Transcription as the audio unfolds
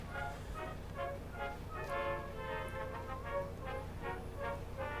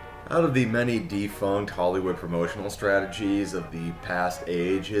Out of the many defunct Hollywood promotional strategies of the past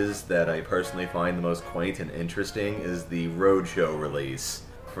ages that I personally find the most quaint and interesting is the roadshow release.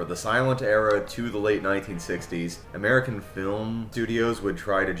 For the silent era to the late 1960s, American film studios would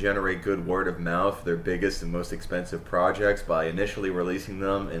try to generate good word of mouth for their biggest and most expensive projects by initially releasing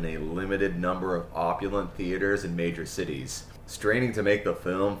them in a limited number of opulent theaters in major cities. Straining to make the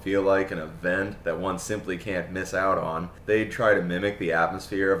film feel like an event that one simply can't miss out on, they'd try to mimic the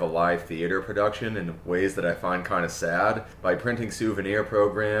atmosphere of a live theater production in ways that I find kind of sad, by printing souvenir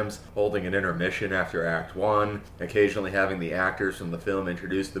programs, holding an intermission after Act 1, occasionally having the actors from the film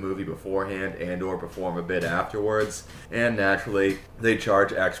introduce the movie beforehand and or perform a bit afterwards, and naturally, they'd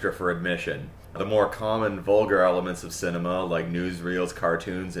charge extra for admission. The more common, vulgar elements of cinema, like newsreels,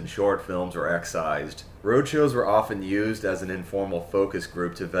 cartoons, and short films, were excised. Roadshows were often used as an informal focus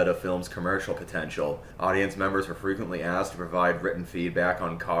group to vet a film's commercial potential. Audience members were frequently asked to provide written feedback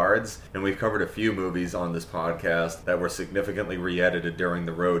on cards, and we've covered a few movies on this podcast that were significantly re-edited during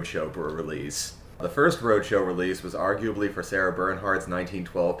the Roadshow release. The first Roadshow release was arguably for Sarah Bernhardt's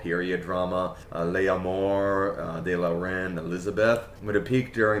 1912 period drama, Les Amours de la Reine Elizabeth, which had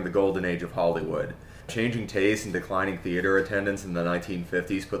peaked during the golden age of Hollywood. Changing tastes and declining theater attendance in the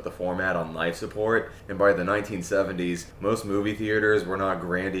 1950s put the format on life support, and by the 1970s, most movie theaters were not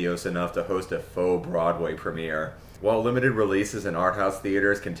grandiose enough to host a faux Broadway premiere. While limited releases in art house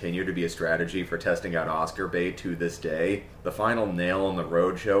theaters continue to be a strategy for testing out Oscar bait to this day, the final nail in the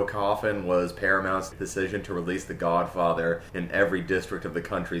Roadshow coffin was Paramount's decision to release The Godfather in every district of the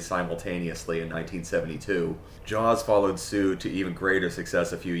country simultaneously in 1972. Jaws followed suit to even greater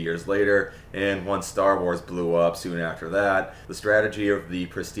success a few years later, and once Star Wars blew up soon after that, the strategy of the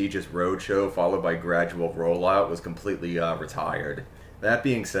prestigious Roadshow followed by gradual rollout was completely retired. That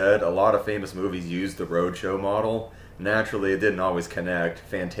being said, a lot of famous movies used the Roadshow model. Naturally, it didn't always connect.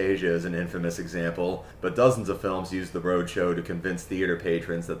 Fantasia is an infamous example, but dozens of films used the Roadshow to convince theater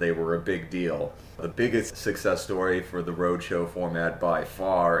patrons that they were a big deal. The biggest success story for the Roadshow format by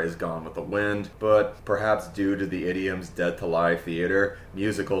far is Gone with the Wind, but perhaps due to the idiom's dead to live theater,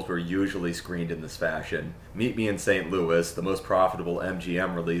 musicals were usually screened in this fashion. Meet Me in St. Louis, the most profitable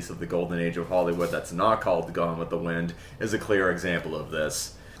MGM release of the golden age of Hollywood that's not called Gone with the Wind, is a clear example of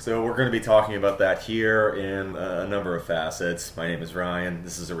this. So we're going to be talking about that here in a number of facets. My name is Ryan.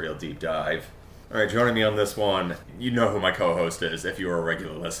 This is a real deep dive. All right, joining me on this one, you know who my co-host is if you're a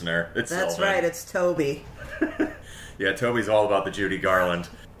regular listener. It's That's Sylvan. right, it's Toby. Yeah, Toby's all about the Judy Garland.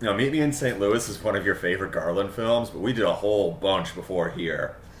 Now, Meet Me in St. Louis is one of your favorite Garland films, but we did a whole bunch before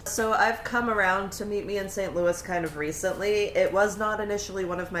here. So I've come around to Meet Me in St. Louis kind of recently. It was not initially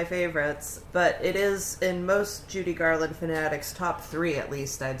one of my favorites, but it is in most Judy Garland fanatics' top 3 at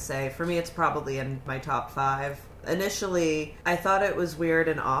least, I'd say. For me, it's probably in my top 5. Initially, I thought it was weird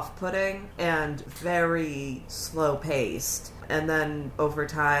and off-putting and very slow-paced. And then over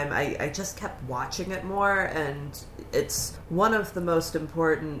time, I just kept watching it more, and it's one of the most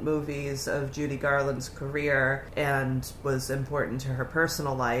important movies of Judy Garland's career and was important to her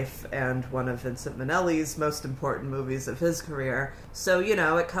personal life, and one of Vincent Minnelli's most important movies of his career. So, you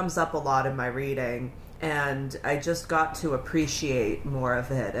know, it comes up a lot in my reading. And I just got to appreciate more of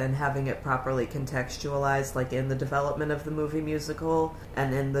it and having it properly contextualized, like in the development of the movie musical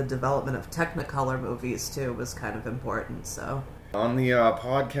and in the development of Technicolor movies too, was kind of important. So on the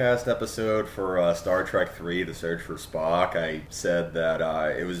podcast episode for Star Trek III, The Search for Spock, I said that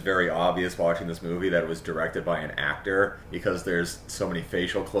it was very obvious watching this movie that it was directed by an actor because there's so many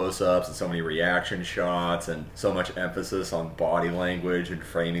facial close-ups and so many reaction shots and so much emphasis on body language and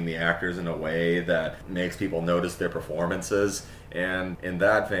framing the actors in a way that makes people notice their performances. And in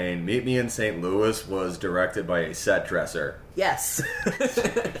that vein, Meet Me in St. Louis was directed by a set dresser. Yes.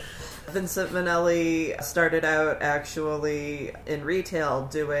 Vincent Minnelli started out actually in retail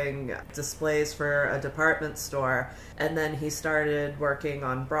doing displays for a department store, and then he started working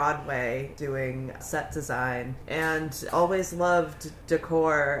on Broadway doing set design, and always loved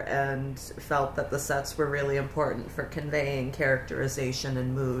decor and felt that the sets were really important for conveying characterization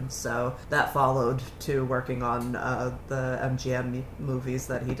and mood, so that followed to working on the MGM movies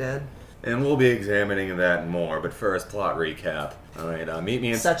that he did. And we'll be examining that more, but first, plot recap. Alright, Meet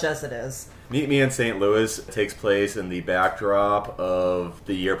Me in... Such as it is. Meet Me in St. Louis takes place in the backdrop of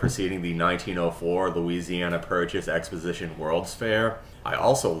the year preceding the 1904 Louisiana Purchase Exposition World's Fair. I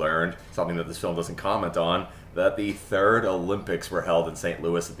also learned, something that this film doesn't comment on, that the third Olympics were held in St.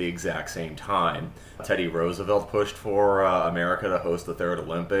 Louis at the exact same time. Teddy Roosevelt pushed for America to host the third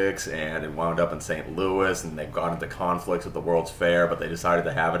Olympics, and it wound up in St. Louis, and they got into conflicts with the World's Fair, but they decided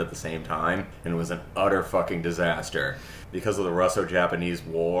to have it at the same time, and it was an utter fucking disaster. Because of the Russo-Japanese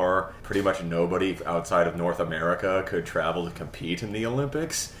War, pretty much nobody outside of North America could travel to compete in the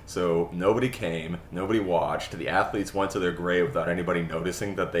Olympics. So nobody came, nobody watched. The athletes went to their grave without anybody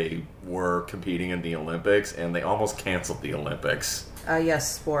noticing that they were competing in the Olympics, and they almost canceled the Olympics.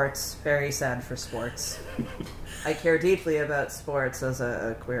 Yes, sports. Very sad for sports. I care deeply about sports as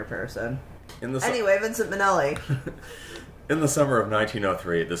a queer person. Anyway, Vincent Minnelli. In the summer of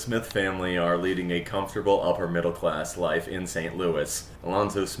 1903, the Smith family are leading a comfortable upper-middle-class life in St. Louis.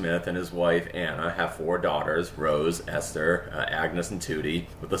 Alonzo Smith and his wife, Anna, have 4 daughters, Rose, Esther, Agnes, and Tootie,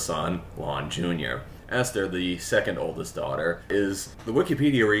 with a son, Lon Jr. Esther, the second oldest daughter, is, the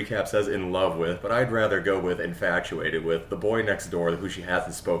Wikipedia recap says in love with, but I'd rather go with infatuated with, the boy next door who she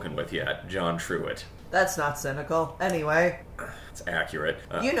hasn't spoken with yet, John Truitt. That's not cynical. Anyway. It's accurate.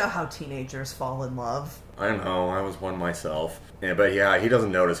 You know how teenagers fall in love. I know, I was one myself. Yeah, but yeah, he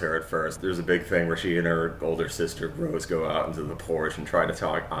doesn't notice her at first. There's a big thing where she and her older sister, Rose, go out into the porch and try to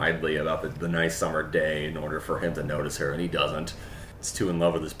talk idly about the nice summer day in order for him to notice her, and he doesn't. He's too in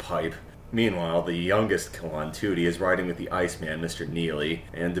love with his pipe. Meanwhile, the youngest Kalon, Tootie, is riding with the Iceman, Mr. Neely,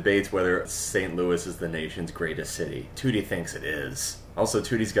 and debates whether St. Louis is the nation's greatest city. Tootie thinks it is. Also,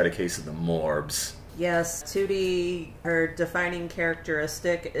 Tootie's got a case of the morbs. Yes, Tootie, her defining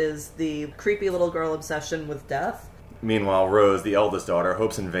characteristic is the creepy little girl obsession with death. Meanwhile, Rose, the eldest daughter,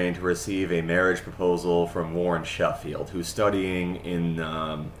 hopes in vain to receive a marriage proposal from Warren Sheffield, who's studying in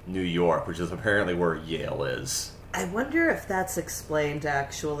New York, which is apparently where Yale is. I wonder if that's explained,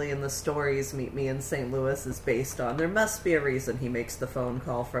 actually, in the stories Meet Me in St. Louis is based on. There must be a reason he makes the phone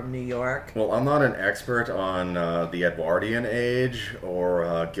call from New York. Well, I'm not an expert on the Edwardian age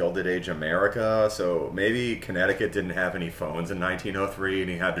or Gilded Age America, so maybe Connecticut didn't have any phones in 1903 and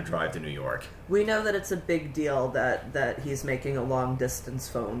he had to drive to New York. We know that it's a big deal that he's making a long-distance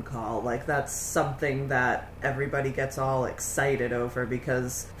phone call. Like, that's something that everybody gets all excited over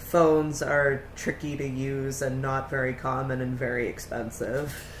because phones are tricky to use and not very common and very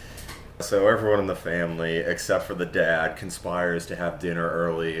expensive. So everyone in the family, except for the dad, conspires to have dinner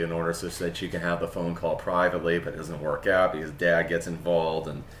early in order so that she can have the phone call privately, but it doesn't work out because dad gets involved,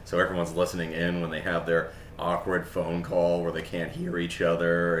 and so everyone's listening in when they have their awkward phone call where they can't hear each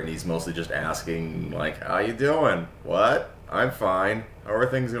other, and he's mostly just asking, like, how you doing? What? I'm fine. How are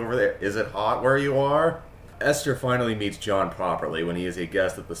things over there? Is it hot where you are? Esther finally meets John properly when he is a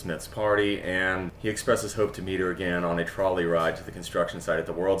guest at the Smiths' party, and he expresses hope to meet her again on a trolley ride to the construction site at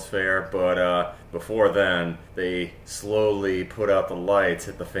the World's Fair, but before then, they slowly put out the lights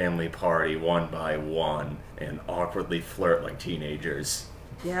at the family party one by one and awkwardly flirt like teenagers.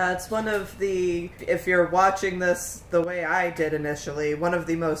 Yeah, it's one of the, if you're watching this the way I did initially, one of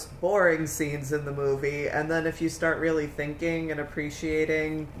the most boring scenes in the movie, and then if you start really thinking and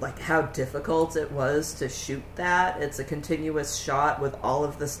appreciating like how difficult it was to shoot that, it's a continuous shot with all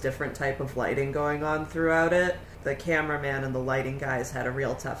of this different type of lighting going on throughout it. The cameraman and the lighting guys had a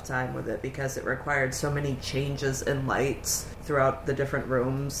real tough time with it because it required so many changes in lights throughout the different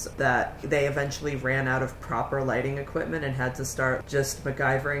rooms that they eventually ran out of proper lighting equipment and had to start just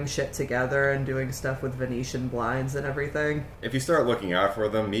MacGyvering shit together and doing stuff with Venetian blinds and everything. If you start looking out for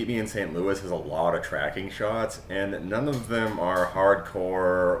them, Meet Me in St. Louis has a lot of tracking shots, and none of them are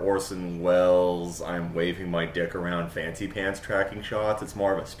hardcore Orson Welles, I'm waving my dick around fancy pants tracking shots. It's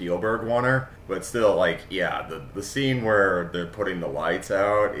more of a Spielberg oneer. But still, like, yeah, the scene where they're putting the lights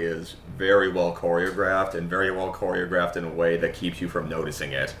out is very well choreographed, and very well choreographed in a way that keeps you from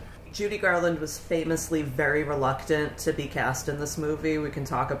noticing it. Judy Garland was famously very reluctant to be cast in this movie. We can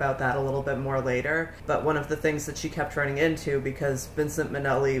talk about that a little bit more later. But one of the things that she kept running into, because Vincent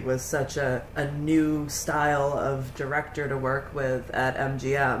Minnelli was such a new style of director to work with at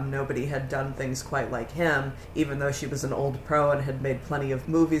MGM, nobody had done things quite like him, even though she was an old pro and had made plenty of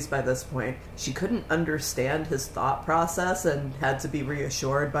movies by this point. She couldn't understand his thought process and had to be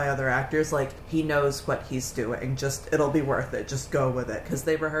reassured by other actors, like, he knows what he's doing, just, it'll be worth it, just go with it, because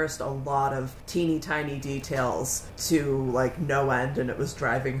they rehearsed a lot of teeny tiny details to like no end, and it was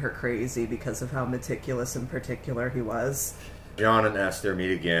driving her crazy because of how meticulous and particular he was. John and Esther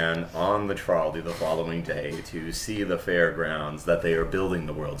meet again on the trolley the following day to see the fairgrounds that they are building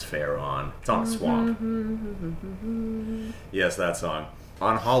the World's Fair on. It's on a swamp. Yes, that song.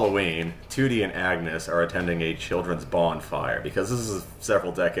 On Halloween, Tootie and Agnes are attending a children's bonfire because this is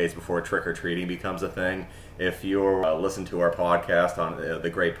several decades before trick-or-treating becomes a thing. If you listen to our podcast on The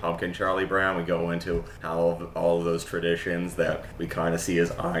Great Pumpkin, Charlie Brown, we go into how all of those traditions that we kind of see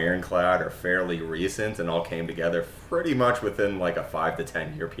as ironclad are fairly recent and all came together pretty much within like a 5 to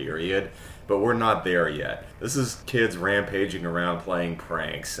 10 year period. But we're not there yet. This is kids rampaging around playing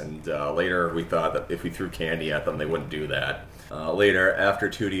pranks, and later we thought that if we threw candy at them, they wouldn't do that. Later, after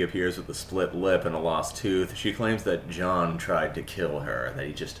Tootie appears with a split lip and a lost tooth, she claims that John tried to kill her, that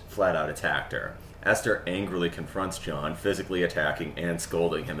he just flat out attacked her. Esther angrily confronts John, physically attacking and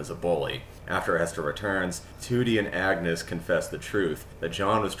scolding him as a bully. After Esther returns, Tootie and Agnes confess the truth, that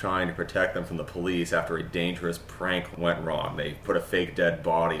John was trying to protect them from the police after a dangerous prank went wrong. They put a fake dead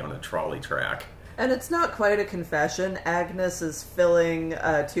body on a trolley track. And it's not quite a confession. Agnes is filling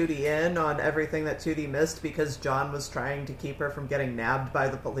Tootie in on everything that Tootie missed because John was trying to keep her from getting nabbed by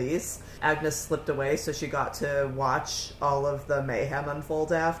the police. Agnes slipped away, so she got to watch all of the mayhem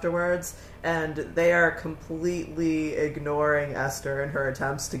unfold afterwards. And they are completely ignoring Esther in her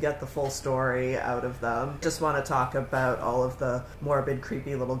attempts to get the full story out of them. Just want to talk about all of the morbid,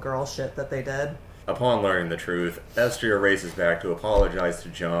 creepy little girl shit that they did. Upon learning the truth, Esther races back to apologize to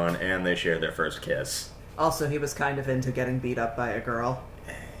John, and they share their first kiss. Also, he was kind of into getting beat up by a girl.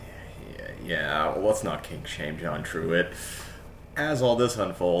 Yeah, well, let's not kink shame John Truitt. As all this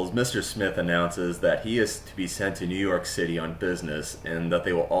unfolds, Mr. Smith announces that he is to be sent to New York City on business and that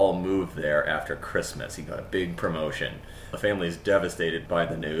they will all move there after Christmas. He got a big promotion. The family is devastated by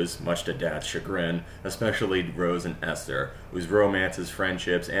the news, much to Dad's chagrin, especially Rose and Esther, whose romances,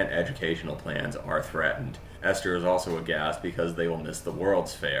 friendships, and educational plans are threatened. Esther is also aghast because they will miss the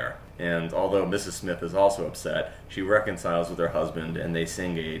World's Fair. And although Mrs. Smith is also upset, she reconciles with her husband and they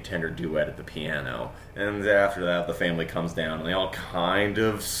sing a tender duet at the piano. And after that, the family comes down and they all kind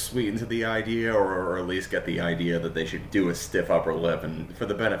of sweeten to the idea, or at least get the idea that they should do a stiff upper lip and for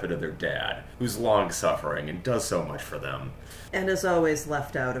the benefit of their dad, who's long-suffering and does so much for them. And is always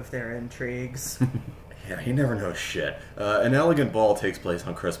left out of their intrigues. Yeah, he never knows shit. An elegant ball takes place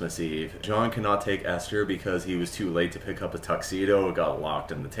on Christmas Eve. John cannot take Esther because he was too late to pick up a tuxedo. It got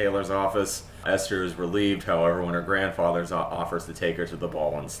locked in the tailor's office. Esther is relieved, however, when her grandfather offers to take her to the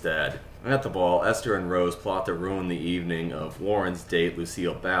ball instead. At the ball, Esther and Rose plot to ruin the evening of Warren's date,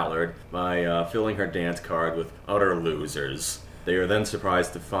 Lucille Ballard, by filling her dance card with utter losers. They are then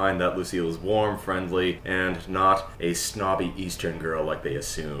surprised to find that Lucille is warm, friendly, and not a snobby Eastern girl like they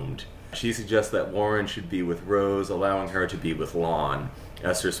assumed. She suggests that Warren should be with Rose, allowing her to be with Lon.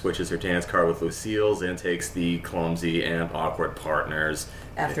 Esther switches her dance card with Lucille's and takes the clumsy and awkward partners.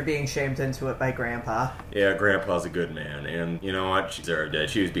 After being shamed into it by Grandpa. Yeah, Grandpa's a good man, and you know what? She deserved it.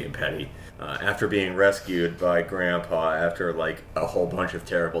 She was being petty. After being rescued by Grandpa after, like, a whole bunch of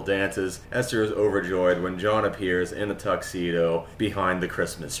terrible dances, Esther is overjoyed when John appears in a tuxedo behind the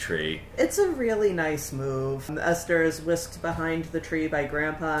Christmas tree. It's a really nice move. Esther is whisked behind the tree by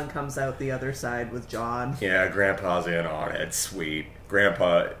Grandpa and comes out the other side with John. Yeah, Grandpa's in on it. Sweet.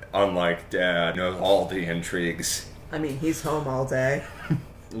 Grandpa, unlike Dad, knows all the intrigues. I mean, he's home all day.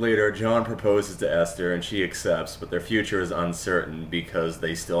 Later, John proposes to Esther and she accepts, but their future is uncertain because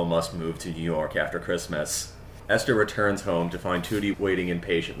they still must move to New York after Christmas. Esther returns home to find Tootie waiting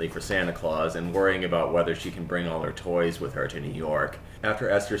impatiently for Santa Claus and worrying about whether she can bring all her toys with her to New York. After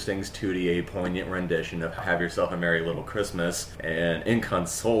Esther sings Tootie a poignant rendition of Have Yourself a Merry Little Christmas, an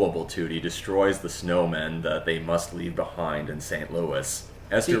inconsolable Tootie destroys the snowmen that they must leave behind in St. Louis.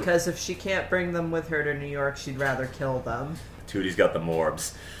 Esther... Because if she can't bring them with her to New York, she'd rather kill them. Tootie's got the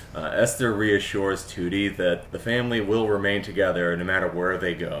morbs. Esther reassures Tootie that the family will remain together no matter where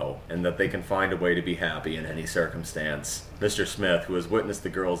they go, and that they can find a way to be happy in any circumstance. Mr. Smith, who has witnessed the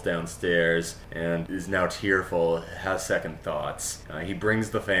girls downstairs and is now tearful, has second thoughts. He brings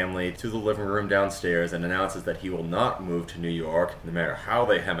the family to the living room downstairs and announces that he will not move to New York, no matter how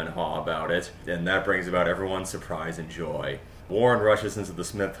they hem and haw about it, and that brings about everyone's surprise and joy. Warren rushes into the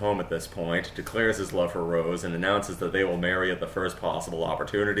Smith home at this point, declares his love for Rose, and announces that they will marry at the first possible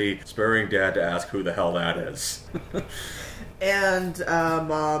opportunity, spurring Dad to ask who the hell that is. And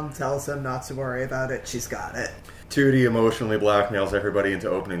Mom tells him not to worry about it, she's got it. Tootie emotionally blackmails everybody into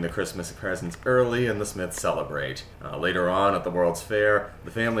opening the Christmas presents early, and the Smiths celebrate. Later on, at the World's Fair,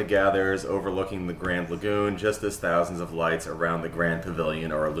 the family gathers overlooking the Grand Lagoon just as thousands of lights around the Grand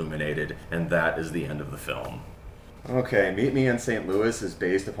Pavilion are illuminated, and that is the end of the film. Okay, Meet Me in St. Louis is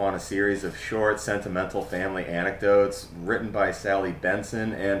based upon a series of short, sentimental family anecdotes written by Sally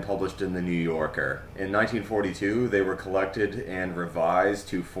Benson and published in The New Yorker. In 1942, they were collected and revised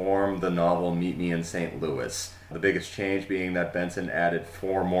to form the novel Meet Me in St. Louis. The biggest change being that Benson added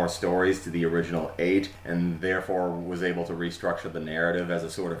 4 more stories to the original 8, and therefore was able to restructure the narrative as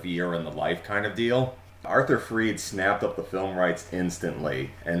a sort of year-in-the-life kind of deal. Arthur Freed snapped up the film rights instantly.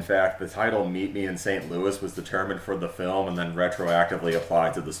 In fact, the title Meet Me in St. Louis was determined for the film and then retroactively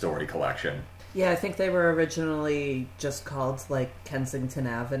applied to the story collection. Yeah, I think they were originally just called, like, Kensington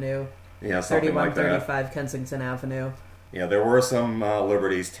Avenue. Yeah, something like that. 3135 Kensington Avenue. Yeah, there were some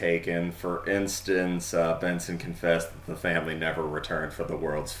liberties taken. For instance, Benson confessed that the family never returned for the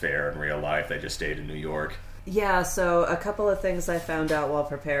World's Fair in real life. They just stayed in New York. Yeah, so a couple of things I found out while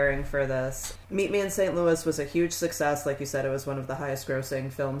preparing for this. Meet Me in St. Louis was a huge success. Like you said, it was one of the highest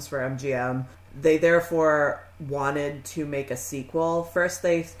grossing films for MGM. They therefore wanted to make a sequel. First,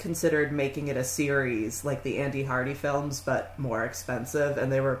 they considered making it a series, like the Andy Hardy films, but more expensive,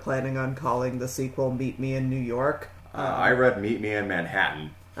 and they were planning on calling the sequel Meet Me in New York. I read Meet Me in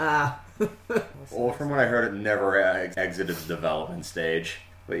Manhattan. Well, from what I heard, it never exited the development stage.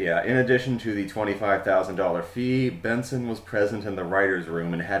 But yeah, in addition to the $25,000 fee, Benson was present in the writer's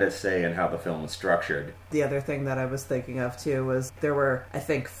room and had a say in how the film was structured. The other thing that I was thinking of, too, was there were, I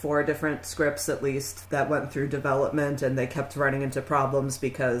think, 4 different scripts, at least, that went through development, and they kept running into problems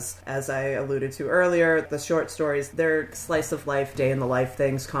because, as I alluded to earlier, the short stories, they're slice-of-life, day-in-the-life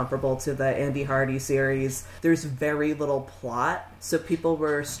things comparable to the Andy Hardy series. There's very little plot, so people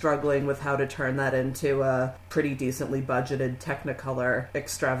were struggling with how to turn that into a pretty decently budgeted Technicolor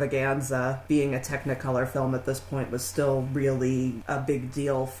extravaganza. Being a Technicolor film at this point was still really a big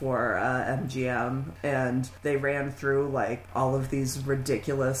deal for MGM, and they ran through like all of these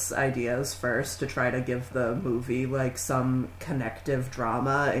ridiculous ideas first to try to give the movie like some connective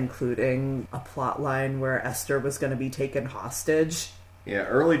drama, including a plot line where Esther was going to be taken hostage. Yeah,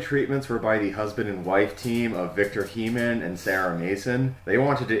 early treatments were by the husband and wife team of Victor Heeman and Sarah Mason. They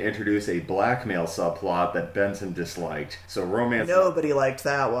wanted to introduce a blackmail subplot that Benson disliked. Nobody liked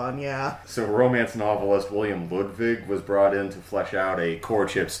that one, yeah. So romance novelist William Ludwig was brought in to flesh out a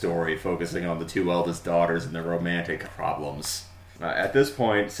courtship story focusing on the 2 eldest daughters and their romantic problems. At this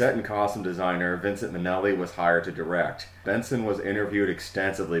point, set and costume designer Vincent Minnelli was hired to direct. Benson was interviewed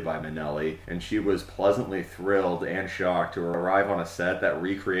extensively by Minnelli, and she was pleasantly thrilled and shocked to arrive on a set that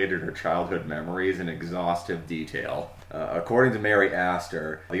recreated her childhood memories in exhaustive detail. According to Mary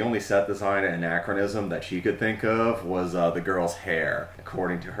Astor, the only set design anachronism that she could think of was the girl's hair.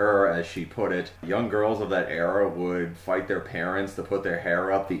 According to her, as she put it, young girls of that era would fight their parents to put their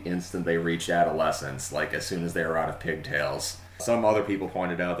hair up the instant they reached adolescence, like as soon as they were out of pigtails. Some other people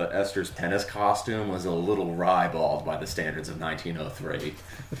pointed out that Esther's tennis costume was a little ribald by the standards of 1903.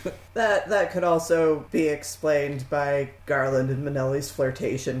 That could also be explained by Garland and Minnelli's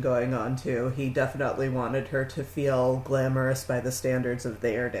flirtation going on, too. He definitely wanted her to feel glamorous by the standards of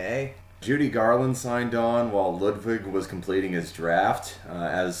their day. Judy Garland signed on while Ludwig was completing his draft.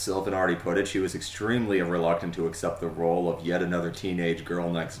 As Sylvan already put it, she was extremely reluctant to accept the role of yet another teenage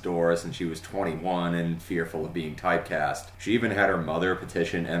girl next door since she was 21 and fearful of being typecast. She even had her mother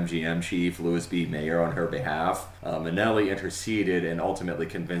petition MGM chief Louis B. Mayer on her behalf. Minnelli interceded and ultimately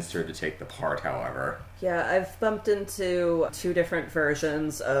convinced her to take the part, however. Yeah, I've bumped into 2 different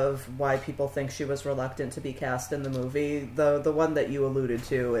versions of why people think she was reluctant to be cast in the movie. The one that you alluded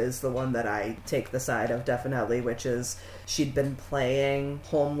to is the one that I take the side of, definitely, which is she'd been playing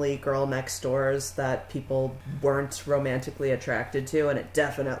homely girl next doors that people weren't romantically attracted to, and it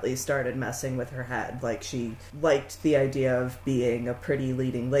definitely started messing with her head. Like, she liked the idea of being a pretty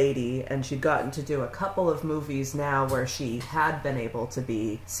leading lady, and she'd gotten to do a couple of movies now where she had been able to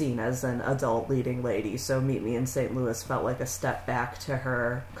be seen as an adult leading lady. So Meet Me in St. Louis felt like a step back to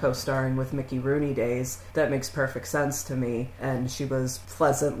her co-starring with Mickey Rooney days. That makes perfect sense to me, and she was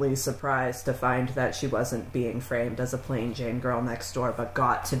pleasantly surprised to find that she wasn't being framed as a plain Jane girl next door, but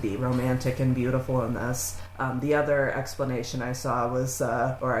got to be romantic and beautiful in this. The other explanation I saw was,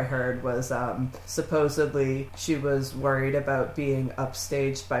 or I heard, was supposedly she was worried about being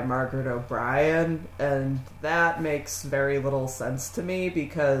upstaged by Margaret O'Brien, and that makes very little sense to me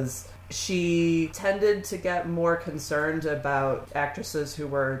because she tended to get more concerned about actresses who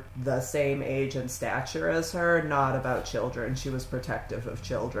were the same age and stature as her, not about children. She was protective of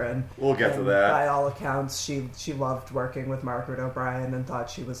children. We'll get to that. By all accounts, she loved working with Margaret O'Brien and thought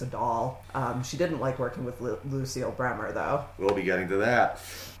she was a doll. She didn't like working with Lucille Bremer, though. We'll be getting to that.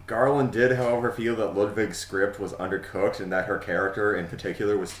 Garland did, however, feel that Ludwig's script was undercooked and that her character in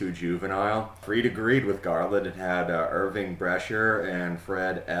particular was too juvenile. Fried agreed with Garland and had Irving Brescher and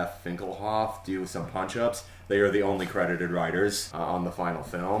Fred F. Finkelhoff do some punch-ups. They are the only credited writers on the final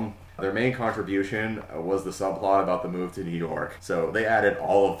film. Their main contribution was the subplot about the move to New York, so they added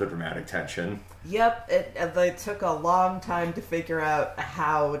all of the dramatic tension. Yep, they took a long time to figure out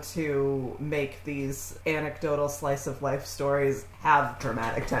how to make these anecdotal slice-of-life stories have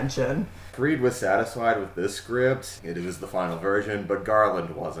dramatic tension. Fried was satisfied with this script. It was the final version, but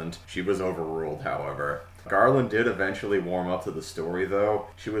Garland wasn't. She was overruled, however. Garland did eventually warm up to the story, though.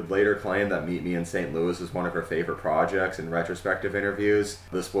 She would later claim that Meet Me in St. Louis was one of her favorite projects in retrospective interviews.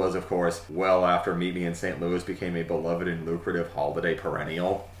 This was, of course, well after Meet Me in St. Louis became a beloved and lucrative holiday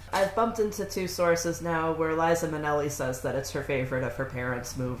perennial. I've bumped into two sources now where Liza Minnelli says that it's her favorite of her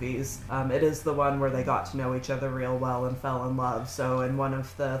parents' movies. It is the one where they got to know each other real well and fell in love. So in one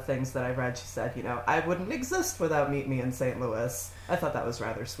of the things that I read, she said, I wouldn't exist without Meet Me in St. Louis. I thought that was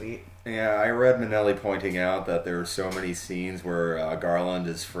rather sweet. Yeah, I read Minnelli pointing out that there are so many scenes where Garland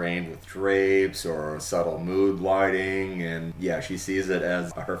is framed with drapes or subtle mood lighting, and yeah, she sees it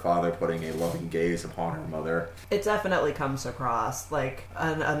as her father putting a loving gaze upon her mother. It definitely comes across.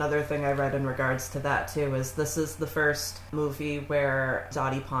 Another thing I read in regards to that, too, is this is the first movie where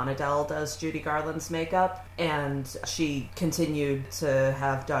Dottie Ponadel does Judy Garland's makeup, and she continued to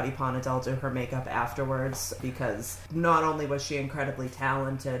have Dottie Ponadel do her makeup afterwards, because not only was she incredibly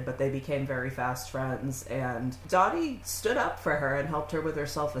talented, but they became very fast friends, and Dottie stood up for her and helped her with her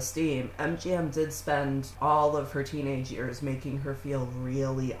self-esteem. MGM did spend all of her teenage years making her feel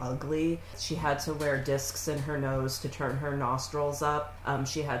really ugly. She had to wear discs in her nose to turn her nostrils up.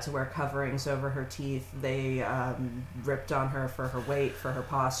 She had to wear coverings over her teeth. They ripped on her for her weight, for her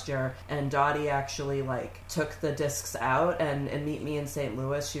posture, and Dottie actually took the discs out, and in Meet Me in St.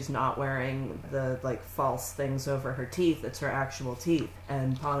 Louis, she's not wearing the false things over her teeth. It's her actual teeth.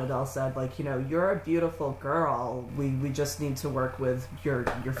 And Ponadel said, you're a beautiful girl. We just need to work with your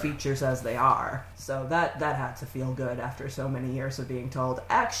features as they are. So that had to feel good after so many years of being told,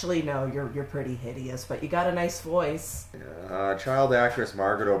 actually, no, you're pretty hideous, but you got a nice voice. Child actress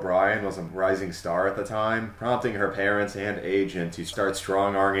Margaret O'Brien was a rising star at the time, prompting her parents and agent to start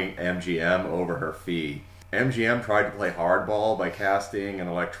strong-arming MGM over her fee. MGM tried to play hardball by casting an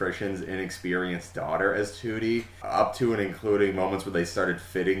electrician's inexperienced daughter as Tootie, up to and including moments where they started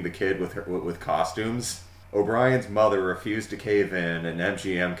fitting the kid with costumes. O'Brien's mother refused to cave in, and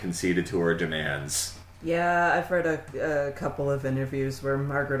MGM conceded to her demands. Yeah, I've read a couple of interviews where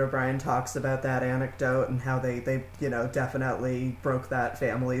Margaret O'Brien talks about that anecdote and how they definitely broke that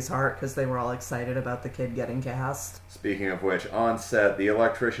family's heart because they were all excited about the kid getting cast. Speaking of which, on set, the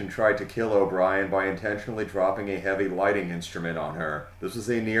electrician tried to kill O'Brien by intentionally dropping a heavy lighting instrument on her. This was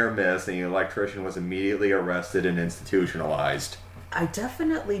a near miss, and the electrician was immediately arrested and institutionalized. I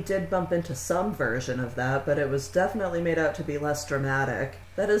definitely did bump into some version of that, but it was definitely made out to be less dramatic.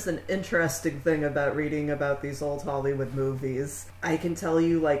 That is an interesting thing about reading about these old Hollywood movies. I can tell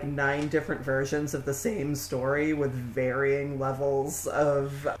you 9 different versions of the same story with varying levels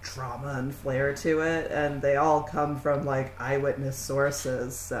of drama and flair to it, and they all come from eyewitness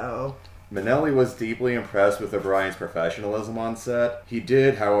sources, so... Minnelli was deeply impressed with O'Brien's professionalism on set. He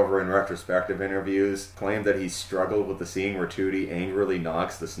did, however, in retrospective interviews, claim that he struggled with the scene where Tootie angrily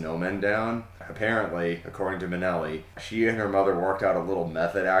knocks the snowmen down. Apparently, according to Minnelli, she and her mother worked out a little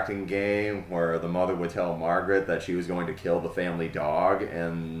method acting game where the mother would tell Margaret that she was going to kill the family dog,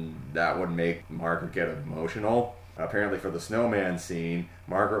 and that would make Margaret get emotional. Apparently for the snowman scene,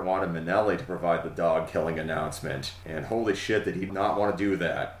 Margaret wanted Minnelli to provide the dog-killing announcement, and holy shit did he not want to do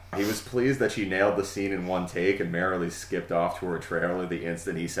that. He was pleased that she nailed the scene in one take and merrily skipped off to her trailer the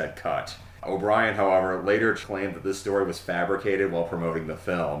instant he said cut. O'Brien, however, later claimed that this story was fabricated while promoting the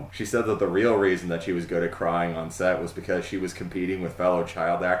film. She said that the real reason that she was good at crying on set was because she was competing with fellow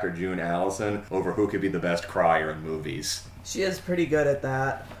child actor June Allison over who could be the best crier in movies. She is pretty good at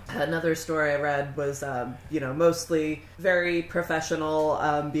that. Another story I read was, mostly very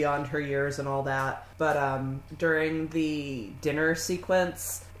professional, beyond her years and all that. But during the dinner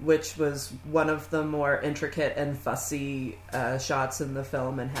sequence, which was one of the more intricate and fussy shots in the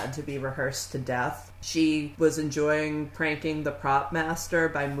film and had to be rehearsed to death, she was enjoying pranking the prop master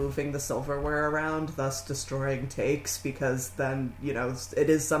by moving the silverware around, thus destroying takes, because then, it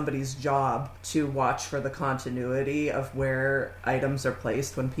is somebody's job to watch for the continuity of where items are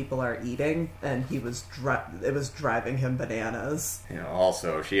placed when people are eating, and it was driving him bananas.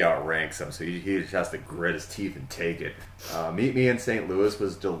 Also, she outranks him, so he just has to grit his teeth and take it. Meet Me in St. Louis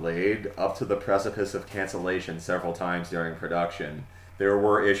was delayed up to the precipice of cancellation several times during production. There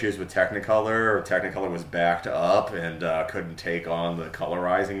were issues with Technicolor. Technicolor was backed up and couldn't take on the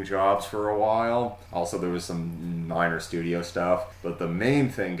colorizing jobs for a while. Also, there was some minor studio stuff. But the main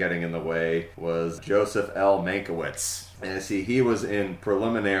thing getting in the way was Joseph L. Mankiewicz. And see, he was in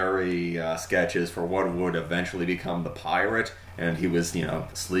preliminary sketches for what would eventually become The Pirate, and he was,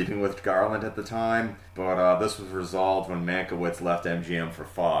 sleeping with Garland at the time. But this was resolved when Mankiewicz left MGM for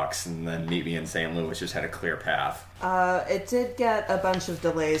Fox, and then Meet Me in St. Louis just had a clear path. It did get a bunch of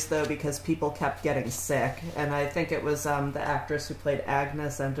delays, though, because people kept getting sick, and I think it was the actress who played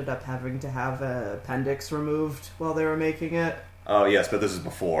Agnes ended up having to have an appendix removed while they were making it. Oh, yes, but this is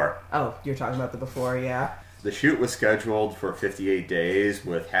before. Oh, you're talking about the before, yeah. The shoot was scheduled for 58 days,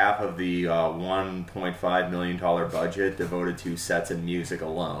 with half of the $1.5 million budget devoted to sets and music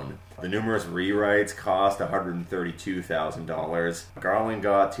alone. The numerous rewrites cost $132,000. Garland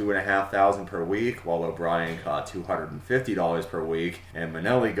got $2,500 per week, while O'Brien got $250 per week, and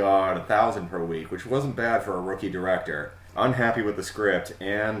Minnelli got $1,000 per week, which wasn't bad for a rookie director. Unhappy with the script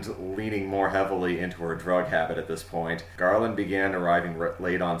and leaning more heavily into her drug habit at this point, Garland began arriving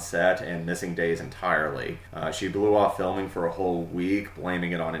late on set and missing days entirely. She blew off filming for a whole week,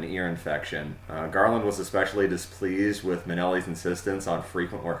 blaming it on an ear infection. Garland was especially displeased with Minnelli's insistence on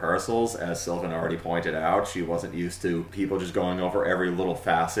frequent rehearsals. As Sylvan already pointed out, she wasn't used to people just going over every little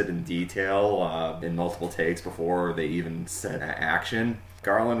facet in detail in multiple takes before they even set action.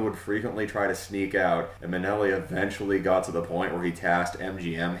 Garland would frequently try to sneak out, and Minnelli eventually got to the point where he tasked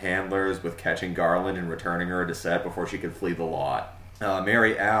MGM handlers with catching Garland and returning her to set before she could flee the lot.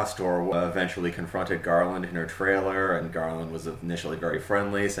 Mary Astor eventually confronted Garland in her trailer, and Garland was initially very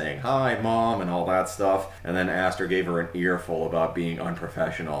friendly, saying, "Hi, Mom," and all that stuff, and then Astor gave her an earful about being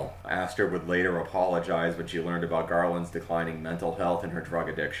unprofessional. Astor would later apologize when she learned about Garland's declining mental health and her drug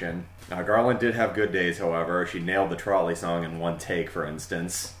addiction. Garland did have good days, however. She nailed the trolley song in one take, for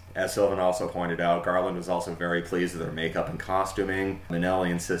instance. As Sylvan also pointed out, Garland was also very pleased with her makeup and costuming. Minnelli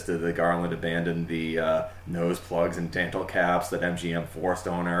insisted that Garland abandon the nose plugs and dental caps that MGM forced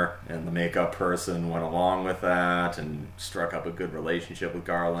on her, and the makeup person went along with that and struck up a good relationship with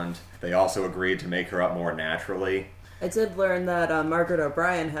Garland. They also agreed to make her up more naturally. I did learn that Margaret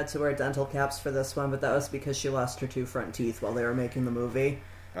O'Brien had to wear dental caps for this one, but that was because she lost her 2 front teeth while they were making the movie.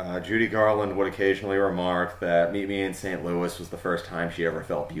 Judy Garland would occasionally remark that Meet Me in St. Louis was the first time she ever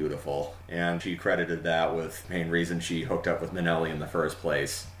felt beautiful, and she credited that with the main reason she hooked up with Minnelli in the first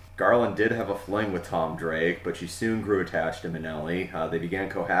place. Garland did have a fling with Tom Drake, but she soon grew attached to Minnelli. They began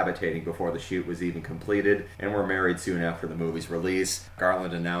cohabitating before the shoot was even completed, and were married soon after the movie's release.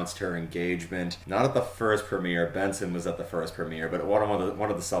 Garland announced her engagement, not at the first premiere. Benson was at the first premiere, but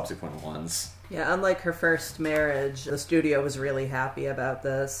one of the subsequent ones. Yeah, unlike her first marriage, the studio was really happy about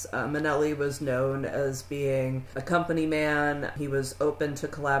this. Minnelli was known as being a company man. He was open to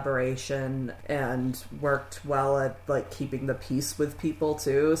collaboration and worked well at keeping the peace with people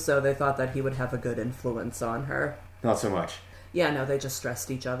too, so they thought that he would have a good influence on her. Not so much. Yeah, no, they just stressed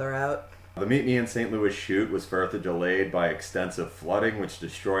each other out. The Meet Me in St. Louis shoot was further delayed by extensive flooding, which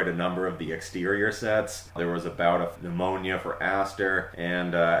destroyed a number of the exterior sets. There was a bout of pneumonia for Astor,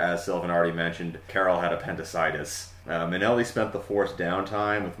 and as Sylvan already mentioned, Carol had appendicitis. Minnelli spent the forced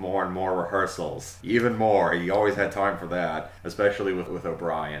downtime with more and more rehearsals. Even more. He always had time for that, especially with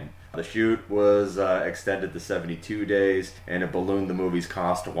O'Brien. The shoot was extended to 72 days, and it ballooned the movie's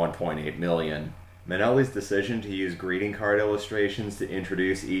cost to $1.8 million. Minnelli's decision to use greeting card illustrations to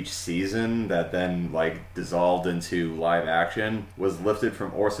introduce each season that then dissolved into live action was lifted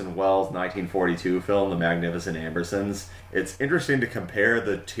from Orson Welles' 1942 film The Magnificent Ambersons. It's interesting to compare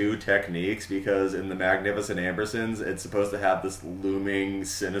the two techniques because in The Magnificent Ambersons it's supposed to have this looming,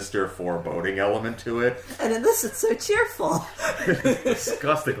 sinister, foreboding element to it. And in this it's so cheerful.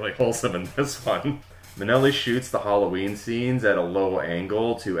 Disgustingly wholesome in this one. Minnelli shoots the Halloween scenes at a low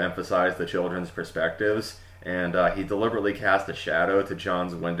angle to emphasize the children's perspectives, and he deliberately cast a shadow to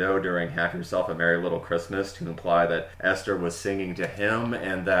John's window during Have Yourself a Merry Little Christmas to imply that Esther was singing to him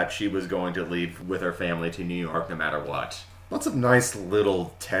and that she was going to leave with her family to New York no matter what. Lots of nice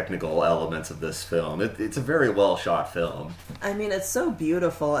little technical elements of this film. It's a very well shot film. I mean, it's so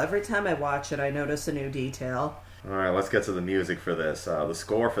beautiful. Every time I watch it, I notice a new detail. Alright, let's get to the music for this. The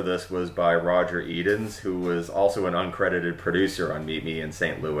score for this was by Roger Edens, who was also an uncredited producer on Meet Me in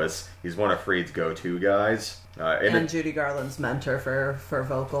St. Louis. He's one of Freed's go-to guys. And Judy Garland's mentor for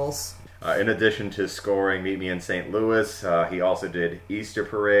vocals. In addition to scoring Meet Me in St. Louis, he also did Easter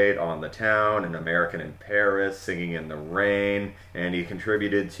Parade, On the Town, An American in Paris, Singing in the Rain, and he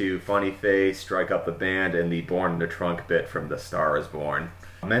contributed to Funny Face, Strike Up the Band, and the Born in the Trunk bit from The Star is Born.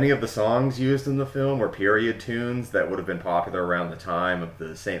 Many of the songs used in the film were period tunes that would have been popular around the time of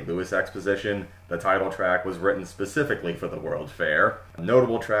the St. Louis Exposition. The title track was written specifically for the World Fair.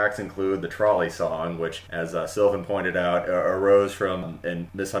 Notable tracks include the Trolley Song, which, as Sylvan pointed out, arose from a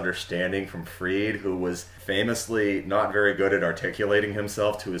misunderstanding from Freed, who was famously not very good at articulating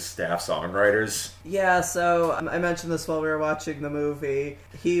himself to his staff songwriters. Yeah, so I mentioned this while we were watching the movie.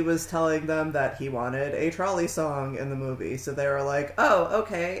 He was telling them that he wanted a trolley song in the movie, so they were like, oh,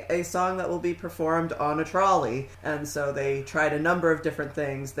 okay, a song that will be performed on a trolley. And so they tried a number of different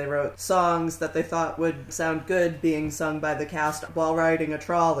things. They wrote songs that they thought would sound good being sung by the cast while riding a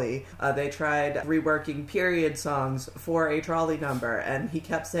trolley. They tried reworking period songs for a trolley number, and he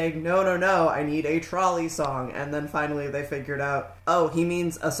kept saying, no, no, no, I need a trolley song. And then finally they figured out, oh, he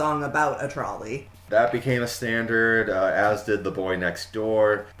means a song about a trolley. That became a standard, as did The Boy Next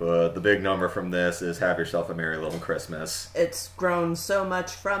Door, but the big number from this is Have Yourself a Merry Little Christmas. It's grown so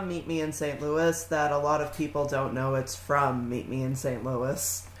much from Meet Me in St. Louis that a lot of people don't know it's from Meet Me in St.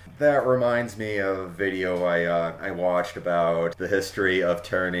 Louis. That reminds me of a video I watched about the history of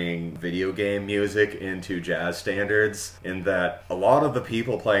turning video game music into jazz standards, in that a lot of the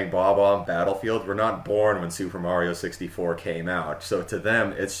people playing Bob-omb Battlefield were not born when Super Mario 64 came out, so to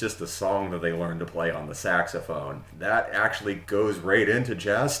them it's just a song that they learned to play on the saxophone. That actually goes right into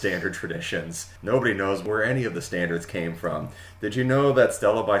jazz standard traditions. Nobody knows where any of the standards came from. Did you know that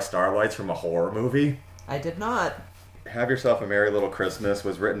Stella by Starlight's from a horror movie? I did not. Have Yourself a Merry Little Christmas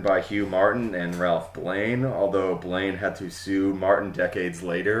was written by Hugh Martin and Ralph Blaine, although Blaine had to sue Martin decades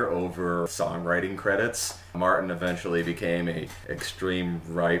later over songwriting credits. Martin eventually became an extreme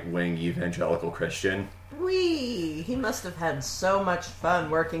right-wing evangelical Christian. Whee! He must have had so much fun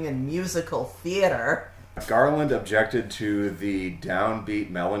working in musical theater. Garland objected to the downbeat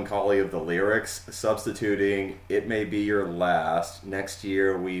melancholy of the lyrics, substituting "It may be your last, next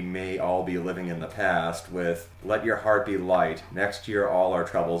year we may all be living in the past" with "Let your heart be light, next year all our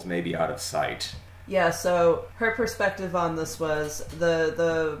troubles may be out of sight." Yeah, so her perspective on this was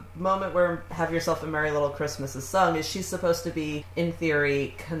the moment where Have Yourself a Merry Little Christmas is sung is she's supposed to be, in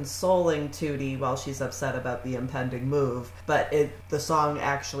theory, consoling Tootie while she's upset about the impending move, but the song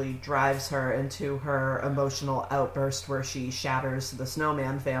actually drives her into her emotional outburst where she shatters the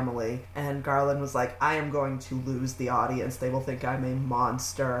Snowman family, and Garland was like, I am going to lose the audience. They will think I'm a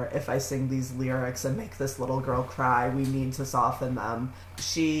monster if I sing these lyrics and make this little girl cry. We need to soften them.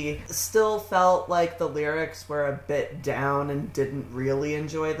 She still felt like the lyrics were a bit down and didn't really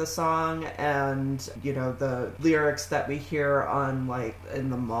enjoy the song, and, you know, the lyrics that we hear on, like, in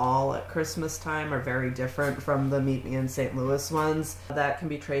the mall at Christmas time are very different from the Meet Me in St. Louis ones. That can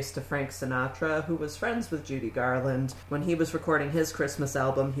be traced to Frank Sinatra, who was friends with Judy Garland. When he was recording his Christmas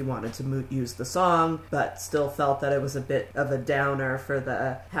album, he wanted to use the song, but still felt that it was a bit of a downer for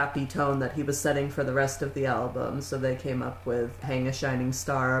the happy tone that he was setting for the rest of the album, so they came up with Hang a Shining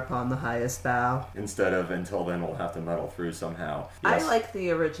Star Upon the Highest Bough. Instead of Until Then We'll Have to Muddle Through Somehow. Yes. I like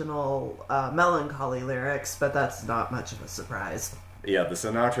the original melancholy lyrics, but that's not much of a surprise. Yeah, the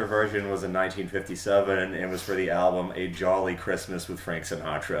Sinatra version was in 1957 and was for the album A Jolly Christmas with Frank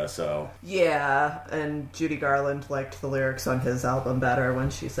Sinatra, so... Yeah, and Judy Garland liked the lyrics on his album better when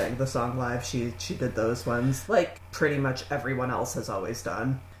she sang the song live. She did those ones, like pretty much everyone else has always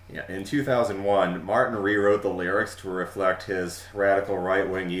done. Yeah, in 2001, Martin rewrote the lyrics to reflect his radical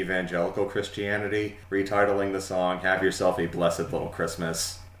right-wing evangelical Christianity, retitling the song Have Yourself a Blessed Little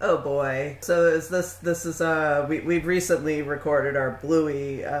Christmas. Oh boy. So we've recently recorded our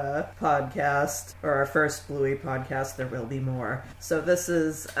Bluey podcast, or our first Bluey podcast. There will be more. So this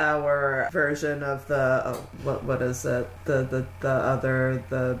is our version of what is it?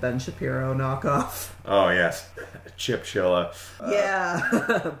 The Ben Shapiro knockoff. Oh yes. Chipchilla.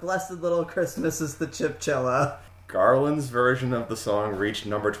 Yeah. Blessed Little Christmas is the Chipchilla. Garland's version of the song reached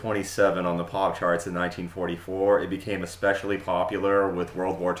number 27 on the pop charts in 1944. It became especially popular with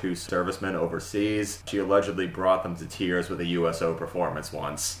World War II servicemen overseas. She allegedly brought them to tears with a USO performance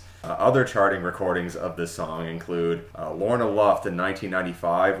once. Other charting recordings of this song include Lorna Luft in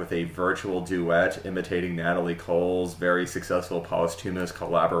 1995 with a virtual duet imitating Natalie Cole's very successful posthumous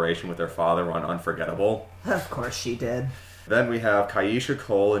collaboration with her father on Unforgettable. Of course she did. Then we have Kaisha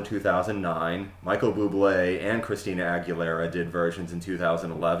Cole in 2009. Michael Bublé and Christina Aguilera did versions in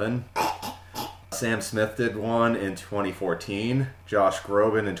 2011. Sam Smith did one in 2014, Josh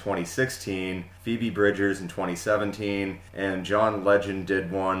Groban in 2016, Phoebe Bridgers in 2017, and John Legend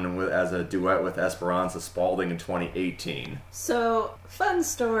did one as a duet with Esperanza Spalding in 2018. So, fun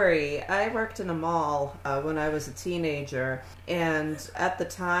story. I worked in a mall when I was a teenager, and at the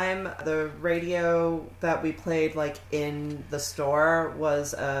time, the radio that we played like in the store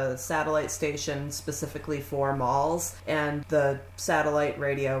was a satellite station specifically for malls, and the satellite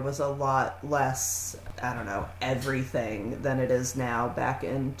radio was a lot less, I don't know, everything than it is now back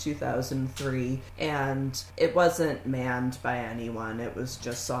in 2003, and it wasn't manned by anyone. It was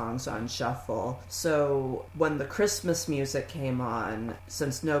just songs on shuffle. So when the Christmas music came on,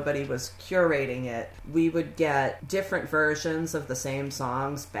 since nobody was curating it, we would get different versions of the same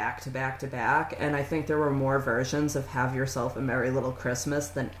songs back to back to back, and I think there were more versions of Have Yourself a Merry Little Christmas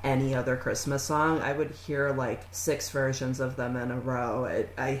than any other Christmas song. I would hear like 6 versions of them in a row.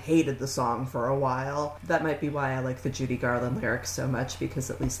 I hated the song for a while. That might be why I like the Judy Garland lyrics so much, because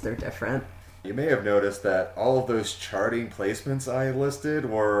at least they're different. You may have noticed that all of those charting placements I listed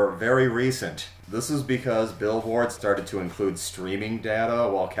were very recent. This is because Billboard started to include streaming data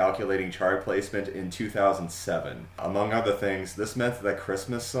while calculating chart placement in 2007. Among other things, this meant that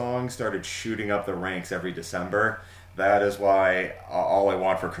Christmas songs started shooting up the ranks every December. That is why All I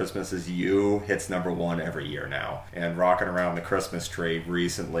Want for Christmas Is You hits #1 every year now. And Rockin' Around the Christmas Tree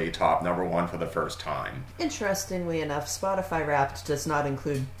recently topped #1 for the first time. Interestingly enough, Spotify Wrapped does not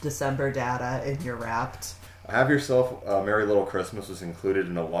include December data in your Wrapped. Have Yourself a Merry Little Christmas was included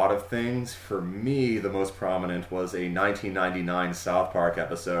in a lot of things. For me, the most prominent was a 1999 South Park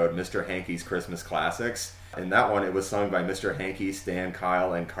episode, Mr. Hanky's Christmas Classics. In that one, it was sung by Mr. Hanky, Stan,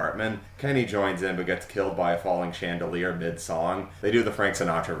 Kyle, and Cartman. Kenny joins in but gets killed by a falling chandelier mid-song. They do the Frank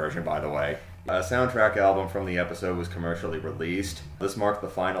Sinatra version, by the way. A soundtrack album from the episode was commercially released. This marked the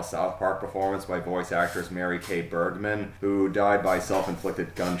final South Park performance by voice actress Mary Kay Bergman, who died by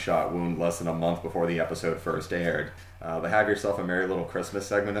self-inflicted gunshot wound less than a month before the episode first aired. The Have Yourself a Merry Little Christmas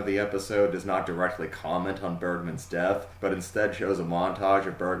segment of the episode does not directly comment on Bergman's death, but instead shows a montage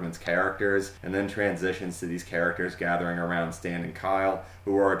of Bergman's characters, and then transitions to these characters gathering around Stan and Kyle,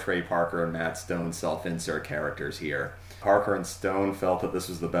 who are Trey Parker and Matt Stone self-insert characters here. Parker and Stone felt that this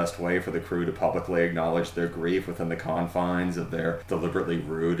was the best way for the crew to publicly acknowledge their grief within the confines of their deliberately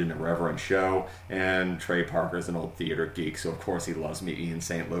rude and irreverent show, and Trey Parker's an old theater geek, so of course he loves Meet Me in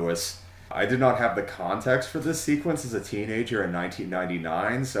St. Louis. I did not have the context for this sequence as a teenager in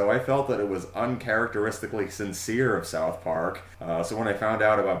 1999, so I felt that it was uncharacteristically sincere of South Park. So when I found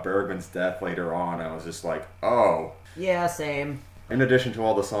out about Bergman's death later on, I was just like, oh. Yeah, same. In addition to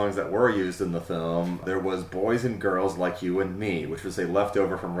all the songs that were used in the film, there was Boys and Girls Like You and Me, which was a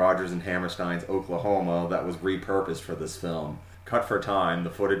leftover from Rodgers and Hammerstein's Oklahoma that was repurposed for this film. Cut for time, the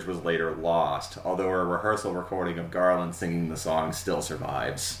footage was later lost, although a rehearsal recording of Garland singing the song still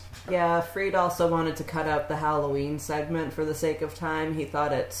survives. Yeah, Freed also wanted to cut out the Halloween segment for the sake of time. He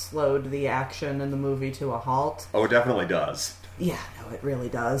thought it slowed the action in the movie to a halt. Oh, it definitely does. Yeah, no, it really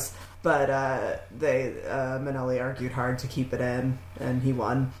does. But Minnelli argued hard to keep it in, and he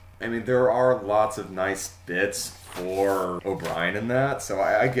won. I mean, there are lots of nice bits for O'Brien in that, so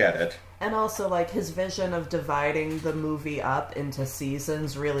I get it. And also, like, his vision of dividing the movie up into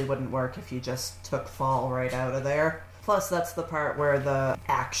seasons really wouldn't work if you just took fall right out of there. Plus, that's the part where the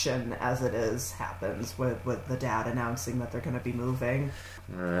action, as it is, happens with the dad announcing that they're going to be moving.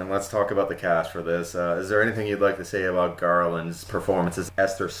 And let's talk about the cast for this. Is there anything you'd like to say about Garland's performance as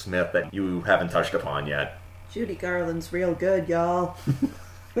Esther Smith that you haven't touched upon yet? Judy Garland's real good, y'all.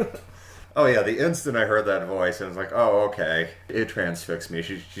 Oh yeah, the instant I heard that voice, I was like, oh, okay. It transfixed me.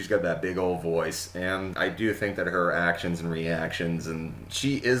 She's got that big old voice. And I do think that her actions and reactions, and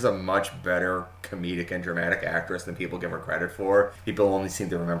she is a much better comedic and dramatic actress than people give her credit for. People only seem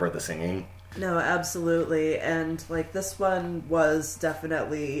to remember the singing. No, absolutely. And, like, this one was